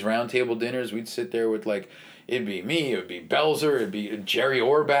to have these round table dinners. We'd sit there with it'd be me, it would be Belzer, it'd be Jerry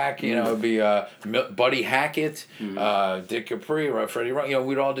Orbach, it'd be Buddy Hackett, Dick Capri, Freddie Ross,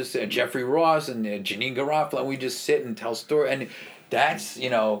 we'd all just sit, Jeffrey Ross and Janine Garofalo, and we'd just sit and tell stories. And that's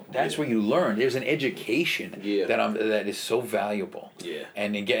where you learn. There's an education that is so valuable. Yeah.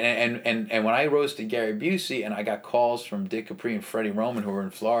 And again, and when I roasted Gary Busey, and I got calls from Dick Capri and Freddie Roman, who were in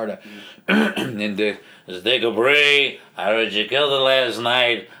Florida, and Dick Capri, I heard you killed it last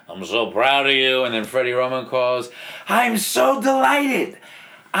night. I'm so proud of you. And then Freddie Roman calls, I'm so delighted.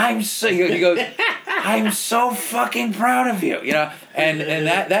 He goes, I'm so fucking proud of you, and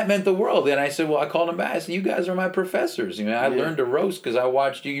that meant the world. And I said, well, I called him back. I said, you guys are my professors. I learned to roast because I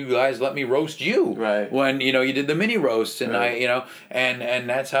watched you guys let me roast you. Right. When, you did the mini roasts, and and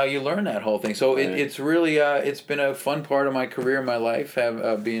that's how you learn that whole thing. So it's really, it's been a fun part of my career, in my life,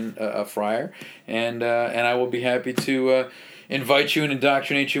 being a friar. And I will be happy to invite you and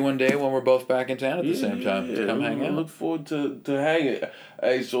indoctrinate you one day when we're both back in town at the same time. Come hang out. I look forward to hanging.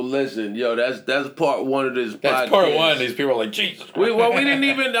 Hey, so listen, that's part one of this podcast. That's part one. These people are like, Jesus. We didn't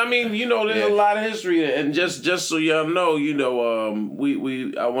even. I mean, there's a lot of history, and just so y'all know, I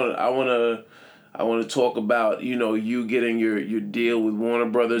want to talk about you getting your deal with Warner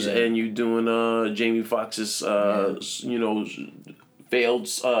Brothers, and you doing Jamie Foxx's failed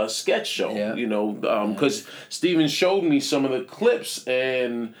sketch show. Because Steven showed me some of the clips,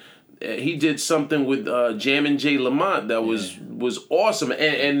 and he did something with Jammin' J. Lamont that was awesome.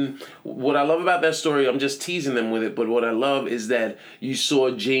 And what I love about that story, I'm just teasing them with it, but what I love is that you saw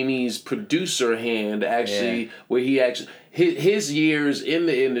Jamie's producer hand where he actually his years in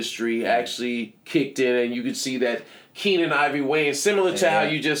the industry actually kicked in, and you could see that Keenan Ivory Wayans, similar to how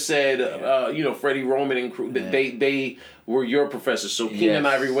you just said, Freddie Roman and crew. They were your professors. So Keenan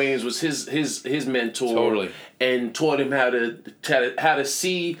Ivory Wayans was his mentor, and taught him how to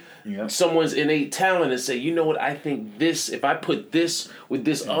see someone's innate talent and say, you know what, I think this, if I put this with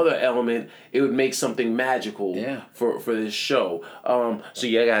this other element, it would make something magical for this show. So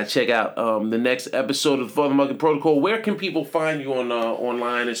I gotta check out the next episode of the FuthaMuckin Protocol. Where can people find you on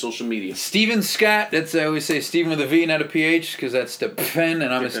online and social media? Steven Scott. That's I always say Steven with a V, not a PH, because that's Stephen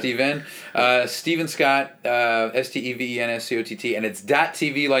and I'm a Steven. Steven Scott, STEVENSCOTT, and it's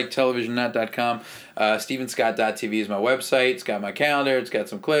 .tv like television, not .com. Stevenscott.tv is my website. It's got my calendar. It's got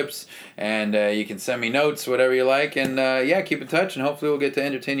some clips, and you can send me notes, whatever you like, and keep in touch, and hopefully we'll get to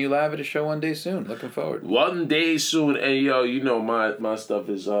entertain you live at a show one day soon. Looking forward. One day soon, and my stuff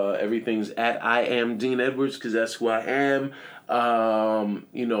is everything's at I am Dean Edwards, because that's who I am.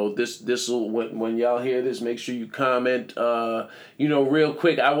 This will when y'all hear this, make sure you comment. Real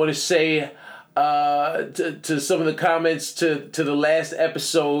quick, I want to say to some of the comments to the last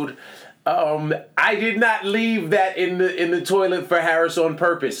episode. I did not leave that in the toilet for Harris on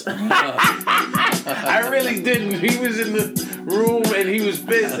purpose. I really didn't. He was in the room and he was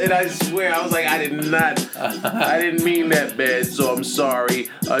pissed, and I swear I was like, I didn't mean that bad, so I'm sorry.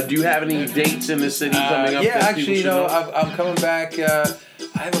 Do you have any dates in the city coming up? Yeah, actually, I'm coming back. I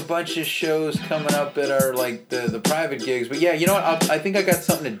have a bunch of shows coming up that are like the private gigs. But yeah, you know what? I think I got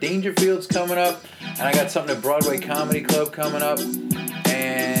something at Dangerfield's coming up, and I got something at Broadway Comedy Club coming up,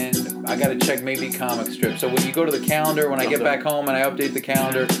 and I got to check maybe comic strip. So when you go to the calendar, when I get back home and I update the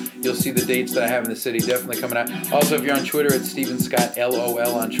calendar, you'll see the dates that I have in the city definitely coming out. Also, if you're on Twitter, it's Steven Scott LOL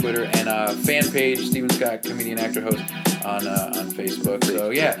on Twitter, and fan page Steven Scott comedian actor host on Facebook.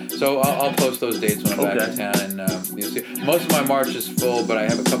 So yeah, I'll post those dates when I'm back in town, and you'll see. Most of my March is full, but I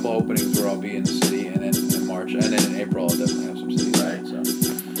have a couple openings where I'll be in the city, and then in March, and then in April I'll definitely have some city. Right. So,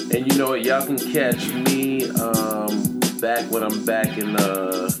 and you know what, y'all can catch me back when I'm back in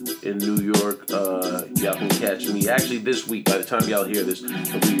New York. Y'all can catch me actually this week. By the time y'all hear this,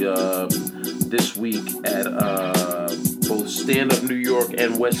 it'll be this week at both Stand Up New York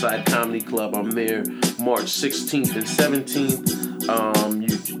and Westside Comedy Club. I'm there March 16th and 17th.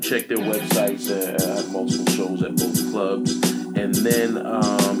 You can check their websites. I have multiple shows at both clubs. And then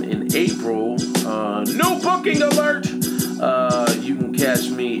in April, no booking alert. You can catch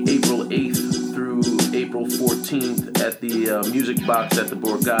me April 8th through April 14th at the Music Box at the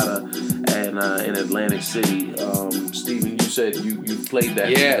Borgata and in Atlantic City. Steven, you said you played that.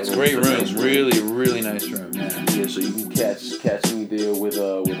 Yeah, it's a great room. Nice really, really nice room. Yeah, so you can catch me there with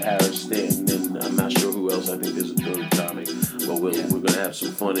Harris Stanton, and I'm not sure who else. I think there's a third comic, but we're gonna have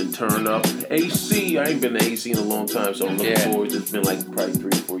some fun and turn up. AC, I ain't been to AC in a long time, so I'm looking forward. It's been like probably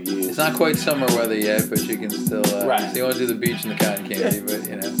 3-4 years. It's not quite summer weather yet, but you can still. So you want to do the beach and the cotton candy, but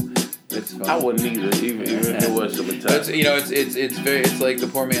it's fun. I wouldn't either, even if it was summertime. It's like the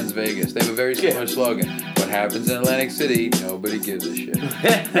poor man's Vegas. They have a very similar slogan. What happens in Atlantic City, nobody gives a shit. And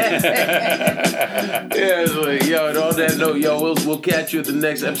on that note, we'll catch you at the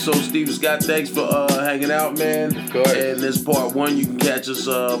next episode. Steven Scott, thanks for hanging out, man. Of course. And this part 1, you can catch us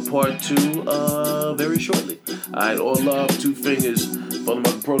part 2 very shortly. All right, all love, 2 fingers,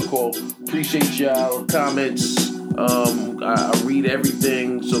 FuthaMuckin Protocol. Appreciate y'all comments. I read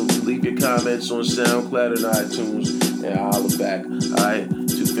everything, so leave your comments on SoundCloud and iTunes, and I'll holler back. All right,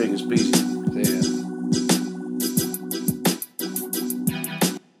 2 fingers, peace. See ya.